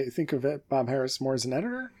think of Bob Harris more as an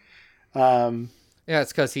editor. Yeah,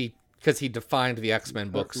 it's because he defined the X-Men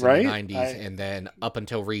books in the 90s, and then up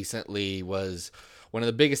until recently was one of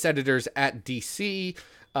the biggest editors at DC,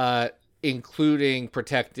 including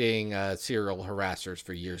protecting serial harassers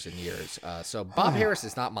for years and years. So Bob Harris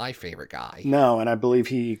is not my favorite guy. No, and I believe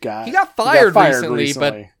he got fired recently,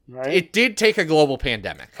 but right? It did take a global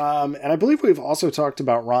pandemic. And I believe we've also talked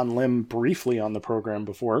about Ron Lim briefly on the program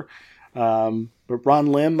before. But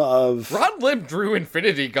Ron Lim drew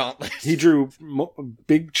Infinity Gauntlet. He drew a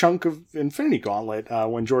big chunk of Infinity Gauntlet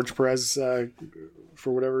when George Perez,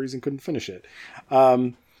 for whatever reason, couldn't finish it.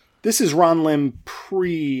 This is Ron Lim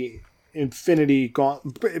pre-Infinity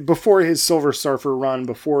Gauntlet, before his Silver Surfer run,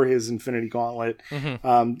 before his Infinity Gauntlet.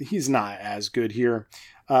 Mm-hmm. He's not as good here.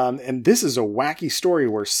 And this is a wacky story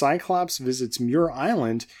where Cyclops visits Muir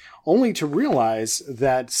Island only to realize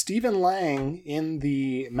that Stephen Lang in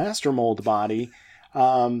the Master Mold body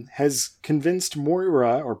has convinced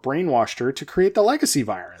Moira, or brainwashed her, to create the Legacy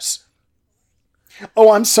virus.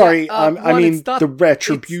 Oh, I'm sorry. I mean the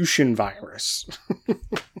Retribution virus.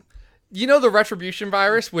 You know the Retribution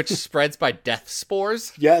virus, which spreads by death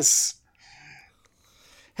spores? Yes.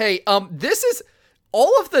 Hey, this is...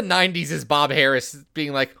 All of the 90s is Bob Harris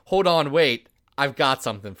being like, hold on, wait, I've got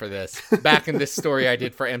something for this. Back in this story I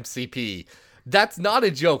did for MCP. That's not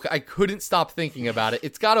a joke. I couldn't stop thinking about it.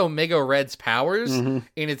 It's got Omega Red's powers, and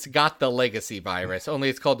it's got the Legacy virus, only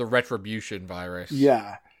it's called the Retribution virus.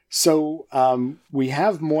 Yeah. So we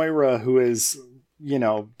have Moira, who is,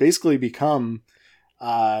 basically become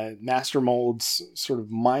Master Mold's sort of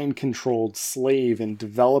mind-controlled slave in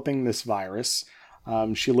developing this virus.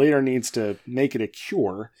 She later needs to make it a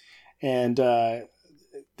cure. And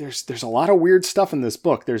there's a lot of weird stuff in this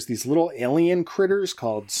book. There's these little alien critters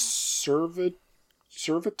called servitons.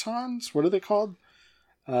 What are they called?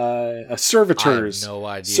 Servitors. I have no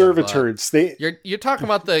idea. Servitors. You're talking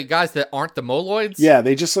about the guys that aren't the Moloids? Yeah,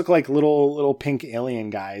 they just look like little pink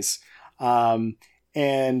alien guys.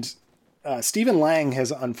 And Stephen Lang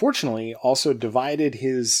has unfortunately also divided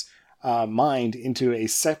his mind into a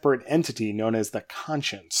separate entity known as the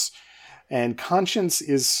Conscience. And Conscience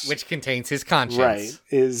is... Which contains his conscience. Right.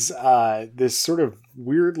 Is this sort of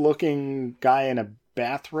weird-looking guy in a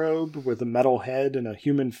bathrobe with a metal head and a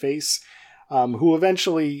human face, who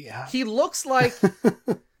eventually... He looks like...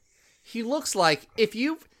 if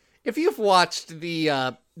you've watched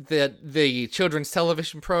the children's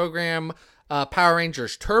television program Power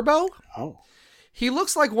Rangers Turbo... Oh. He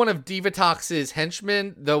looks like one of Divatox's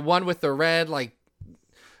henchmen, the one with the red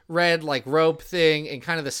robe thing and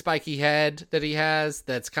kind of the spiky head that he has.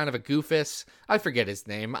 That's kind of a goofus. I forget his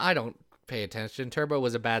name. I don't pay attention. Turbo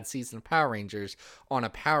was a bad season of Power Rangers on a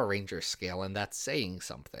Power Rangers scale, and that's saying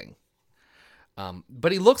something.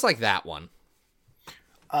 But he looks like that one.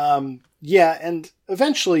 Yeah, and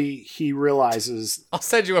eventually he realizes... I'll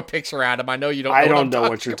send you a picture, Adam. I know you don't know I don't know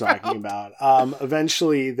what you're talking about.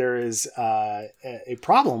 Eventually there is a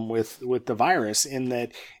problem with the virus in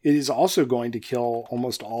that it is also going to kill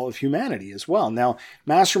almost all of humanity as well. Now,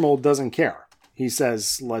 Master Mold doesn't care. He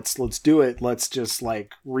says, let's do it. Let's just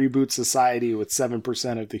reboot society with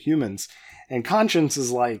 7% of the humans. And Conscience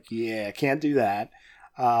is like, yeah, can't do that.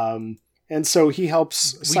 And so he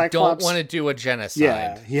helps Cyclops... We don't want to do a genocide.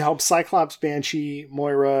 Yeah, he helps Cyclops, Banshee,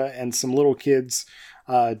 Moira, and some little kids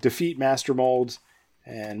defeat Master Mold.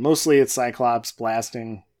 And mostly it's Cyclops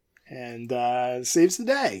blasting and saves the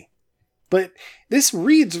day. But this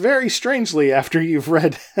reads very strangely after you've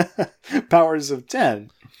read Powers of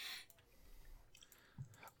 10.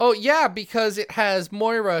 Oh, yeah, because it has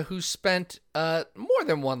Moira, who spent more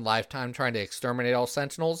than one lifetime trying to exterminate all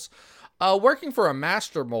Sentinels, working for a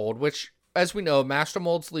master mold, which, as we know, master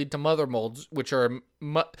molds lead to mother molds, which are...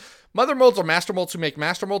 mother molds are master molds who make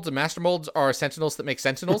master molds, and master molds are Sentinels that make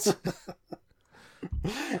Sentinels.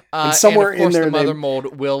 And somewhere and of course, in there, the mother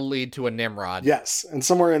mold will lead to a Nimrod. yes, and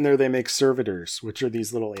somewhere in there they make servitors, which are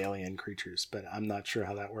these little alien creatures, but I'm not sure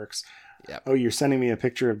how that works. Yep. Oh, you're sending me a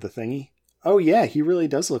picture of the thingy? Oh, yeah, he really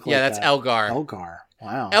does look like Yeah, that's that. Elgar. Elgar.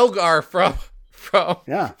 Wow. Elgar from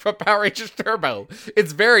Yeah. from Power Rangers Turbo.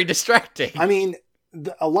 It's very distracting. I mean,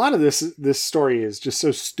 a lot of this story is just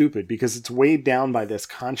so stupid because it's weighed down by this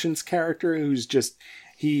conscience character who's just...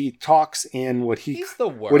 He talks in He's the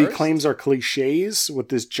worst. what he claims are cliches with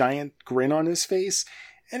this giant grin on his face,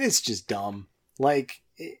 and it's just dumb. Like,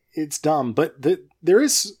 it's dumb. But there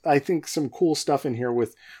is, I think, some cool stuff in here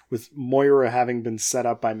with Moira having been set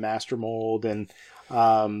up by Master Mold and,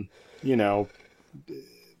 you know,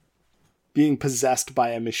 being possessed by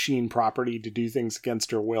a machine property to do things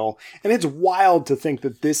against her will. And it's wild to think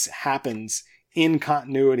that this happens in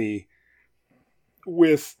continuity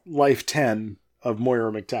with Life 10 of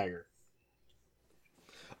Moira McTaggart.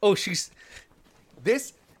 Oh, she's...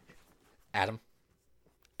 This... Adam.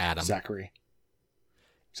 Zachary.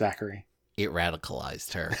 It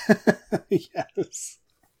radicalized her. Yes.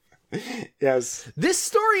 Yes. This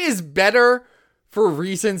story is better for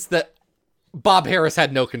reasons that Bob Harris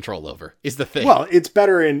had no control over, is the thing. Well, it's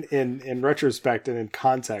better in retrospect and in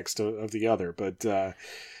context of the other, but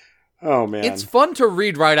oh man. It's fun to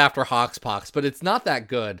read right after Hoxpox, but it's not that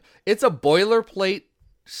good. It's a boilerplate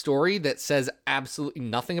story that says absolutely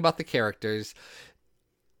nothing about the characters.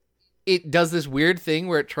 It does this weird thing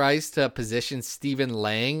where it tries to position Stephen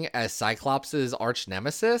Lang as Cyclops' arch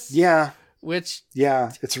nemesis. Yeah. Which...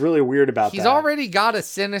 Yeah, it's really weird about he's that. already got a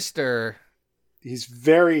Sinister... He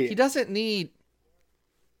doesn't need...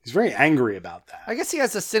 He's very angry about that. I guess he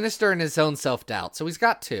has a Sinister and his own self-doubt, so he's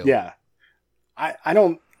got two. Yeah. I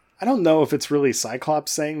don't know if it's really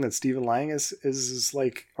Cyclops saying that Stephen Lang is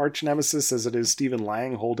like arch nemesis as it is Stephen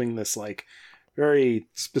Lang holding this like very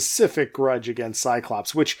specific grudge against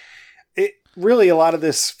Cyclops, which it really, a lot of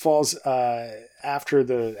this falls after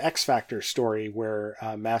the X Factor story where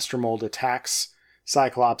Master Mold attacks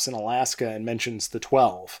Cyclops in Alaska and mentions the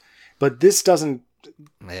 12. But this doesn't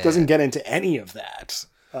get into any of that.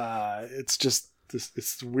 It's just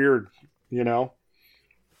it's weird, you know.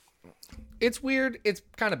 It's weird. It's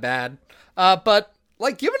kind of bad. But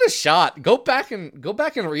like, give it a shot. Go back and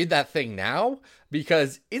read that thing now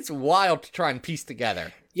because it's wild to try and piece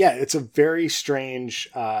together. Yeah, it's a very strange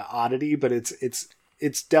oddity, but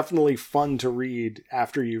it's definitely fun to read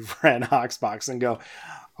after you've read Hoxpox and go,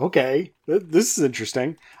 okay, this is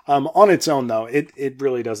interesting. On its own, though, it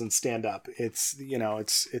really doesn't stand up. It's, you know,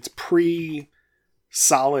 it's pre-solid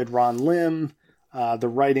Ron Lim. The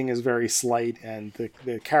writing is very slight, and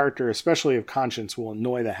the character, especially of Conscience, will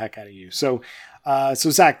annoy the heck out of you. So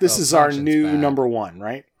Zach, this is our new bad. number one,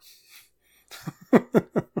 right?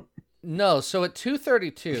 No, so at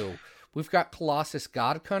 232, we've got Colossus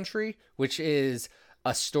God Country, which is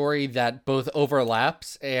a story that both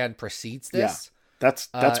overlaps and precedes this. Yeah,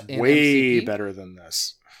 that's way better than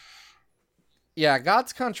this. Yeah,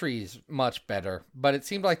 God's Country is much better, but it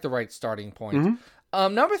seemed like the right starting point.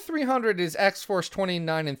 Number 300 is X-Force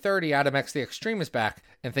 29 and 30. Adam X the Extreme is back,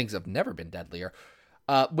 and things have never been deadlier.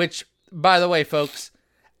 Which, by the way, folks,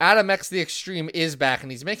 Adam X the Extreme is back, and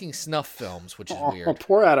he's making snuff films, which is weird.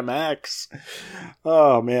 Poor Adam X.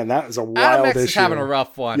 Oh man, that was a wild Adam X issue. is having a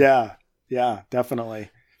rough one. Yeah, definitely.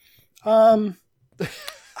 I'm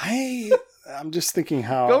just thinking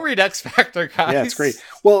how. Go read X Factor, guys. Yeah, it's great.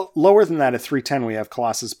 Well, lower than that at 310, we have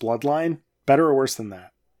Colossus Bloodline. Better or worse than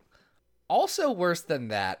that? Also worse than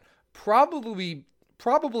that. Probably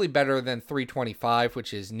better than 325,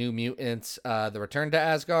 which is New Mutants, The Return to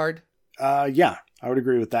Asgard. Yeah, I would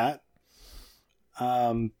agree with that.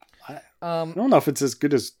 I don't know if it's as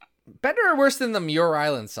good as... Better or worse than the Muir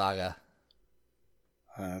Island saga?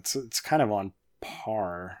 It's kind of on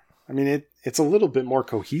par. I mean, it's a little bit more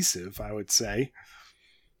cohesive, I would say.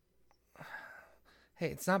 Hey,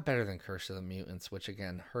 it's not better than Curse of the Mutants, which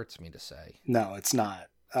again hurts me to say. No, it's not.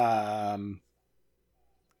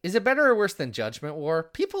 Is it better or worse than Judgment War?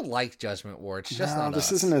 People like Judgment War. It's just not this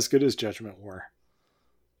us. isn't as good as Judgment War.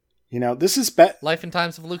 You know, this is Life and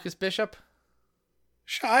Times of Lucas Bishop.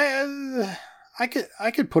 I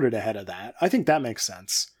could put it ahead of that. I think that makes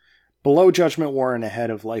sense. Below Judgment War and ahead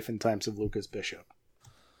of Life and Times of Lucas Bishop.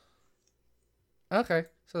 Okay,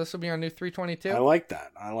 so this will be our new 322. I like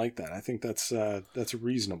that. I think that's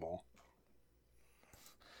reasonable.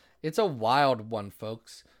 It's a wild one,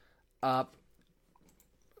 folks.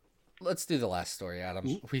 Let's do the last story,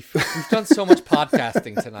 Adam. We've done so much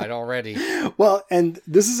podcasting tonight already. Well, and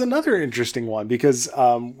this is another interesting one because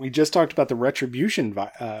we just talked about the retribution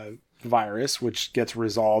virus, which gets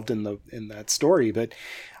resolved in that story. But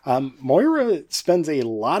Moira spends a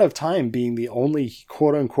lot of time being the only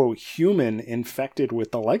quote unquote human infected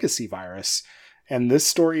with the legacy virus. And this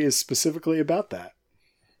story is specifically about that.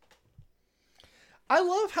 I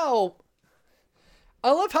love how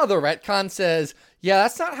the retcon says, yeah,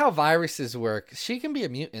 that's not how viruses work. She can be a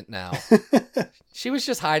mutant now. She was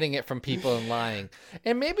just hiding it from people and lying.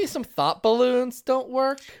 And maybe some thought balloons don't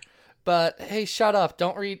work. But hey, shut up.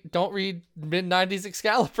 Don't read mid-90s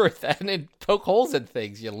Excalibur then and poke holes in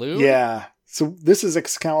things, you loon. Yeah. So this is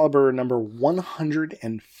Excalibur number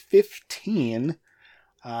 115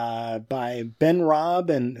 by Ben Robb.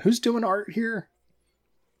 And who's doing art here?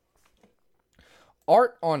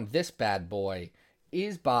 Art on this bad boy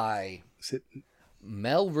is by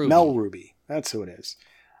Mel Ruby. Mel Ruby. That's who it is.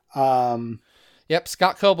 Yep,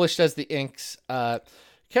 Scott Koblish does the inks.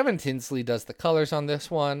 Kevin Tinsley does the colors on this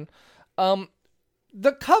one.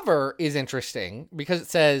 The cover is interesting because it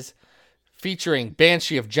says featuring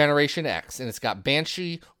Banshee of Generation X, and it's got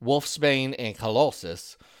Banshee, Wolfsbane, and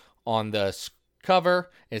Colossus on the cover.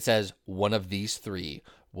 It says one of these three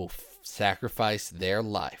will sacrifice their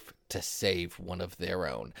life to save one of their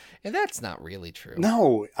own. And that's not really true.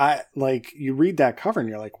 No, you read that cover and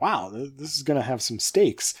you're like, wow, this is going to have some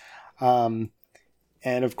stakes. And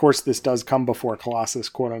of course, this does come before Colossus,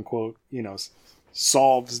 quote unquote,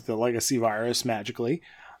 solves the legacy virus magically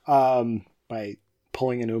by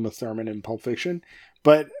pulling an Uma Thurman in Pulp Fiction.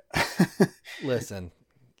 But listen,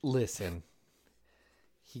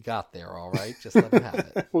 he got there, all right? Just let him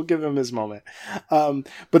have it. We'll give him his moment.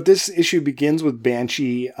 But this issue begins with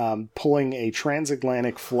Banshee pulling a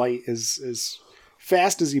transatlantic flight as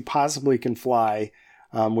fast as he possibly can fly,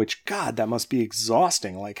 which, God, that must be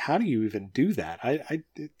exhausting. Like, how do you even do that?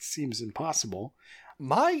 It seems impossible.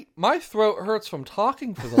 My throat hurts from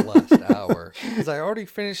talking for the last hour because I already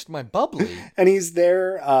finished my bubbly. And he's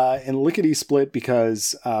there in lickety-split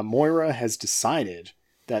because Moira has decided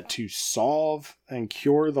that to solve and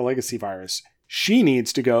cure the legacy virus, she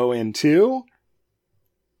needs to go into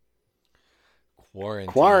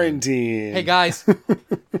quarantine. Hey guys,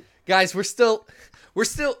 we're still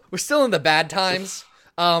in the bad times.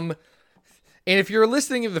 And if you're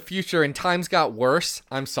listening in the future and times got worse,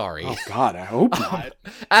 I'm sorry. Oh God, I hope not.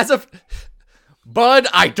 Bud,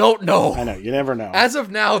 I don't know. I know, you never know. As of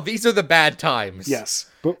now, these are the bad times. Yes.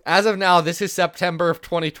 As of now, this is September of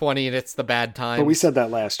 2020, and it's the bad times. But we said that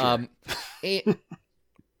last year.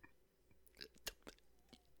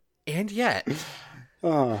 And yet,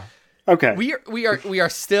 okay, we are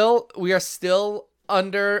still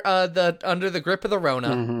under the grip of the Rona.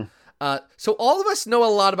 Mm-hmm. So all of us know a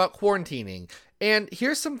lot about quarantining, and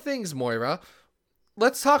here's some things, Moira.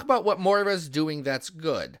 Let's talk about what Moira's doing that's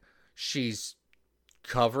good. She's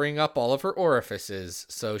covering up all of her orifices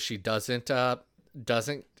so she doesn't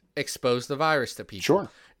expose the virus to people. Sure.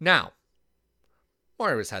 Now,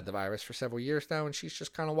 Moira's had the virus for several years now, and she's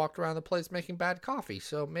just kind of walked around the place making bad coffee.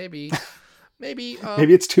 So maybe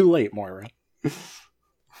it's too late, Moira.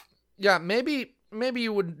 Yeah, maybe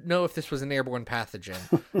you would know if this was an airborne pathogen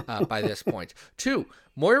by this point. 2,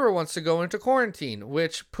 Moira wants to go into quarantine,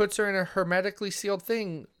 which puts her in a hermetically sealed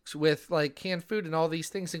thing with like canned food and all these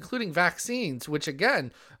things, including vaccines, which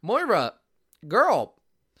again, Moira, girl,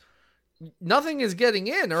 nothing is getting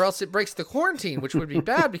in or else it breaks the quarantine, which would be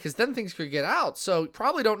bad because then things could get out. So you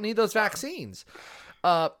probably don't need those vaccines.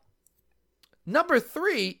 Number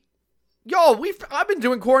 3, y'all, I've been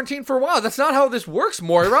doing quarantine for a while. That's not how this works,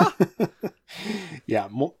 Moira. Yeah.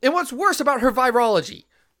 And what's worse about her virology?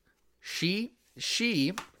 She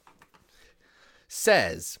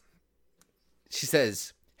says,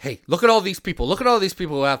 hey, look at all these people. Look at all these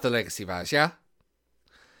people who have the legacy virus, yeah?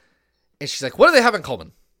 And she's like, what do they have in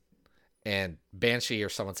common? And Banshee or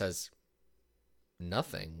someone says,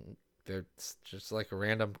 nothing. They're just like a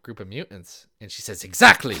random group of mutants. And she says,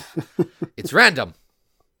 exactly. It's random.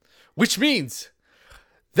 Which means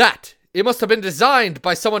that it must have been designed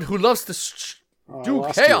by someone who loves to do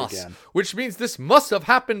chaos. Which means this must have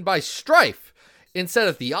happened by strife. Instead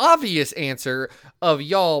of the obvious answer of,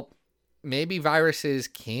 y'all, maybe viruses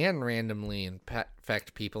can randomly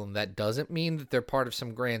infect people, and that doesn't mean that they're part of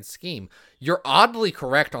some grand scheme. You're oddly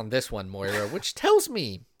correct on this one, Moira, which tells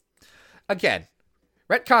me, again,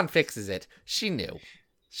 retcon fixes it. She knew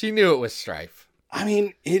it was strife. I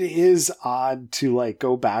mean, it is odd to like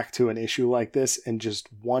go back to an issue like this and just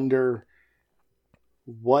wonder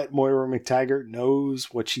what Moira McTaggart knows,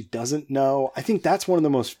 what she doesn't know. I think that's one of the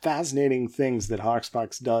most fascinating things that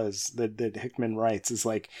Hoxpox does, that Hickman writes, is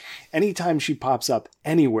like anytime she pops up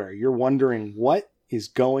anywhere, you're wondering what is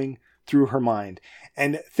going through her mind.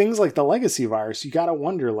 And things like the legacy virus, you got to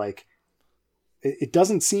wonder, like, it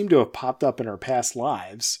doesn't seem to have popped up in her past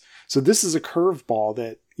lives. So this is a curveball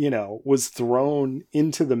that, you know, was thrown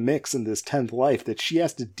into the mix in this 10th life that she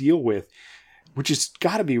has to deal with, which has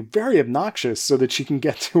got to be very obnoxious so that she can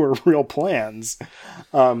get to her real plans.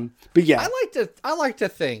 But yeah, I like to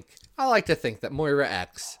think that Moira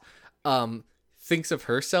X thinks of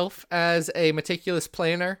herself as a meticulous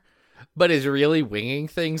planner, but is really winging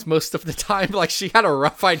things most of the time. Like, she had a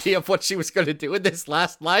rough idea of what she was going to do in this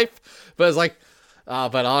last life, but it's like,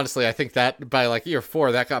 but honestly, I think that by like year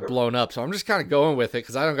 4, that got blown up. So I'm just kind of going with it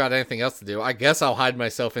because I don't got anything else to do. I guess I'll hide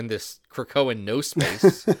myself in this Krakoan no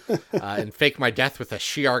space and fake my death with a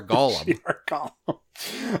Shi'ar Golem. Shi'ar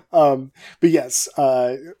Golem. But yes,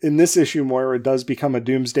 in this issue, Moira does become a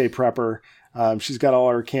doomsday prepper. She's got all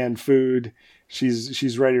her canned food.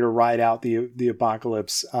 She's ready to ride out the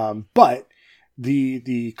apocalypse. But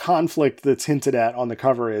the conflict that's hinted at on the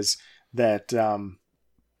cover is that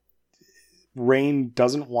Rain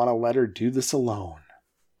doesn't want to let her do this alone.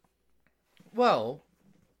 Well,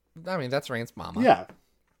 I mean, that's Rain's mama. Yeah.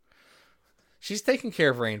 She's taken care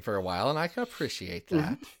of Rain for a while, and I can appreciate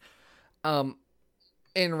that.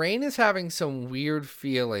 And Rain is having some weird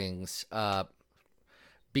feelings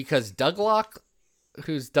because Douglock,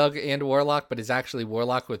 who's Doug and Warlock, but is actually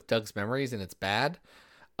Warlock with Doug's memories, and it's bad.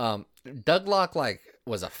 Douglock, like,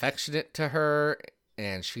 was affectionate to her,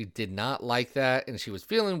 and she did not like that, and she was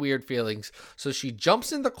feeling weird feelings. So she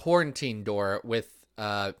jumps in the quarantine door with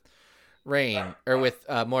Rain, or with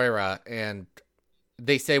Moira, and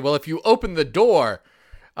they say, well, if you open the door,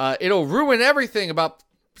 it'll ruin everything about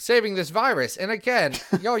saving this virus. And again,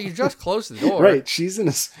 yo, you just closed the door. Right, she's in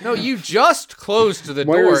a... No, you just closed the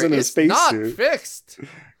Moira's door. in a It's space not suit. fixed.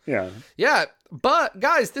 Yeah. Yeah, but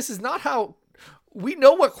guys, this is not how... We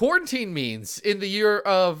know what quarantine means in the year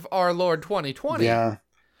of our Lord 2020. Yeah.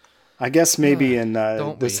 I guess maybe in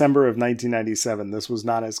don't we? December of 1997, this was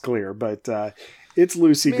not as clear, but it's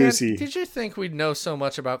loosey-goosey. Man, did you think we'd know so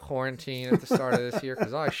much about quarantine at the start of this year?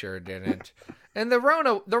 Because I sure didn't. And the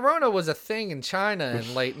Rona was a thing in China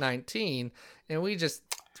in late 19, and we just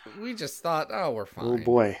thought, oh, we're fine. Oh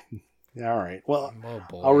boy. Yeah, all right. Well, Oh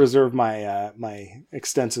boy. I'll reserve my my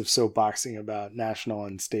extensive soapboxing about national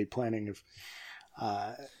and state planning of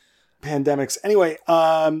pandemics. Anyway,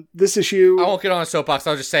 this issue... I won't get on a soapbox.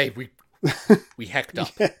 I'll just say we hecked up.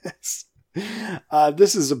 Yes.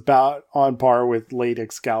 This is about on par with late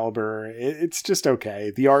Excalibur. It's just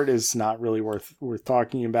okay. The art is not really worth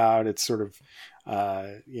talking about. It's sort of,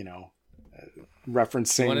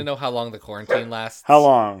 referencing. You want to know how long the quarantine lasts? How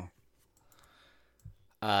long?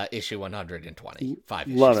 Issue 120. 5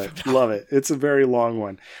 issues. Love it. Love it. It's a very long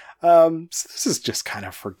one. So this is just kind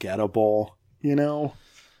of forgettable, you know?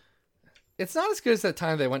 It's not as good as that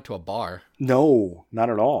time they went to a bar. No, not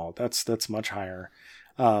at all. That's much higher.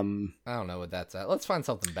 I don't know what that's at. Let's find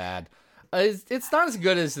something bad. It's not as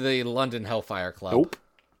good as the London Hellfire Club. Nope.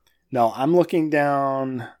 No, I'm looking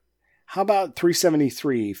down. How about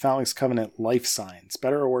 373, Phalanx Covenant Life Signs?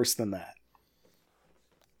 Better or worse than that?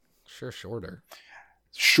 Sure, shorter.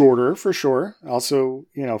 Shorter, for sure. Also,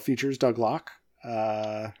 features Douglock.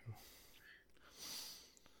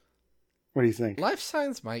 What do you think? Life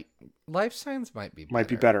Signs might be better. Might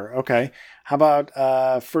be better. Okay. How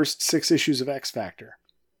about first 6 issues of X Factor?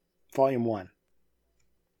 Volume 1.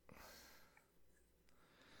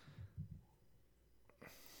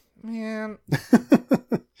 Man,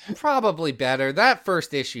 probably better. That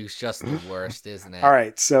first issue's just the worst, isn't it? All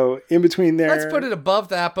right. So in between there. Let's put it above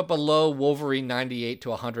that, but below Wolverine 98 to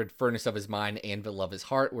 100, Furnace of His Mind, Anvil of His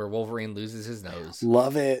Heart, where Wolverine loses his nose.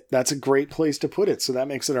 Love it. That's a great place to put it. So that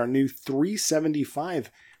makes it our new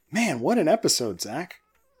 375. Man, what an episode, Zach.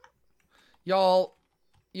 Y'all,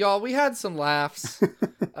 we had some laughs.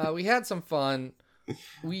 We had some fun.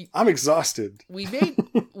 I'm exhausted. We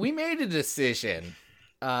made a decision.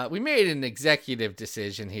 We made an executive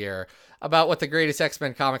decision here about what the greatest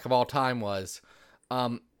X-Men comic of all time was.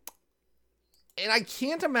 And I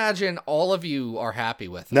can't imagine all of you are happy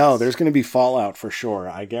with it. No, there's going to be fallout for sure.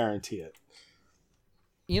 I guarantee it.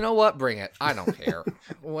 You know what? Bring it. I don't care.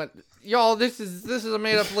 What, y'all, this is a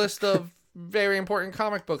made-up list of very important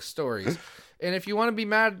comic book stories. And if you want to be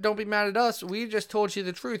mad, don't be mad at us. We just told you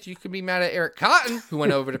the truth. You can be mad at Eric Cotton, who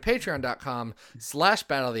went over to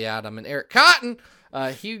patreon.com/Battle of the Atom. And Eric Cotton,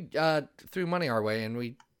 he threw money our way, and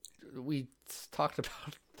we talked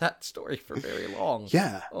about that story for very long.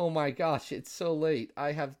 Yeah. Oh my gosh, it's so late.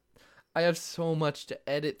 I have so much to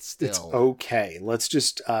edit still. It's okay. Let's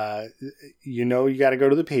just, you got to go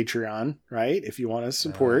to the Patreon, right? If you want to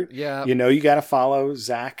support. Yeah. You got to follow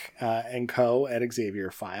Zach and co at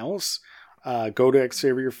Xavier Files. Go to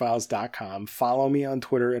xavierfiles.com. Follow me on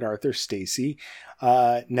Twitter at Arthur Stacy.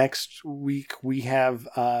 Next week, we have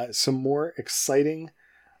some more exciting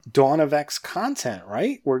Dawn of X content,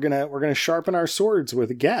 right? We're gonna sharpen our swords with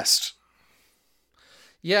a guest.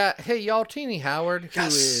 Yeah, hey y'all, Teeny Howard, who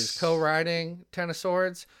Yes. is co-writing Ten of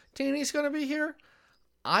Swords. Teeny's gonna be here.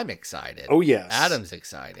 I'm excited. Oh yes, Adam's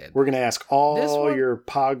excited. We're gonna ask all your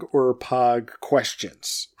Pog or Pog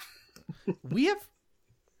questions. We have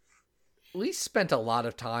at least spent a lot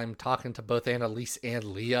of time talking to both Annalise and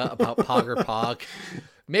Leah about Pog or Pog.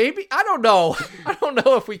 Maybe, I don't know. I don't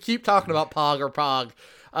know if we keep talking about Pog or Pog,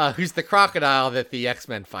 who's the crocodile that the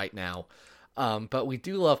X-Men fight now. But we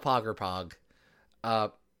do love Pog or Pog.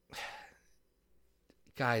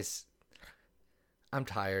 Guys, I'm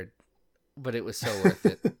tired, but it was so worth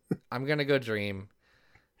it. I'm gonna go dream.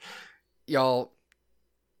 Y'all,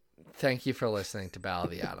 thank you for listening to Battle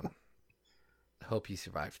of the Atom. Hope you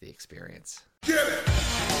survived the experience. Get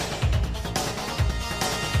it!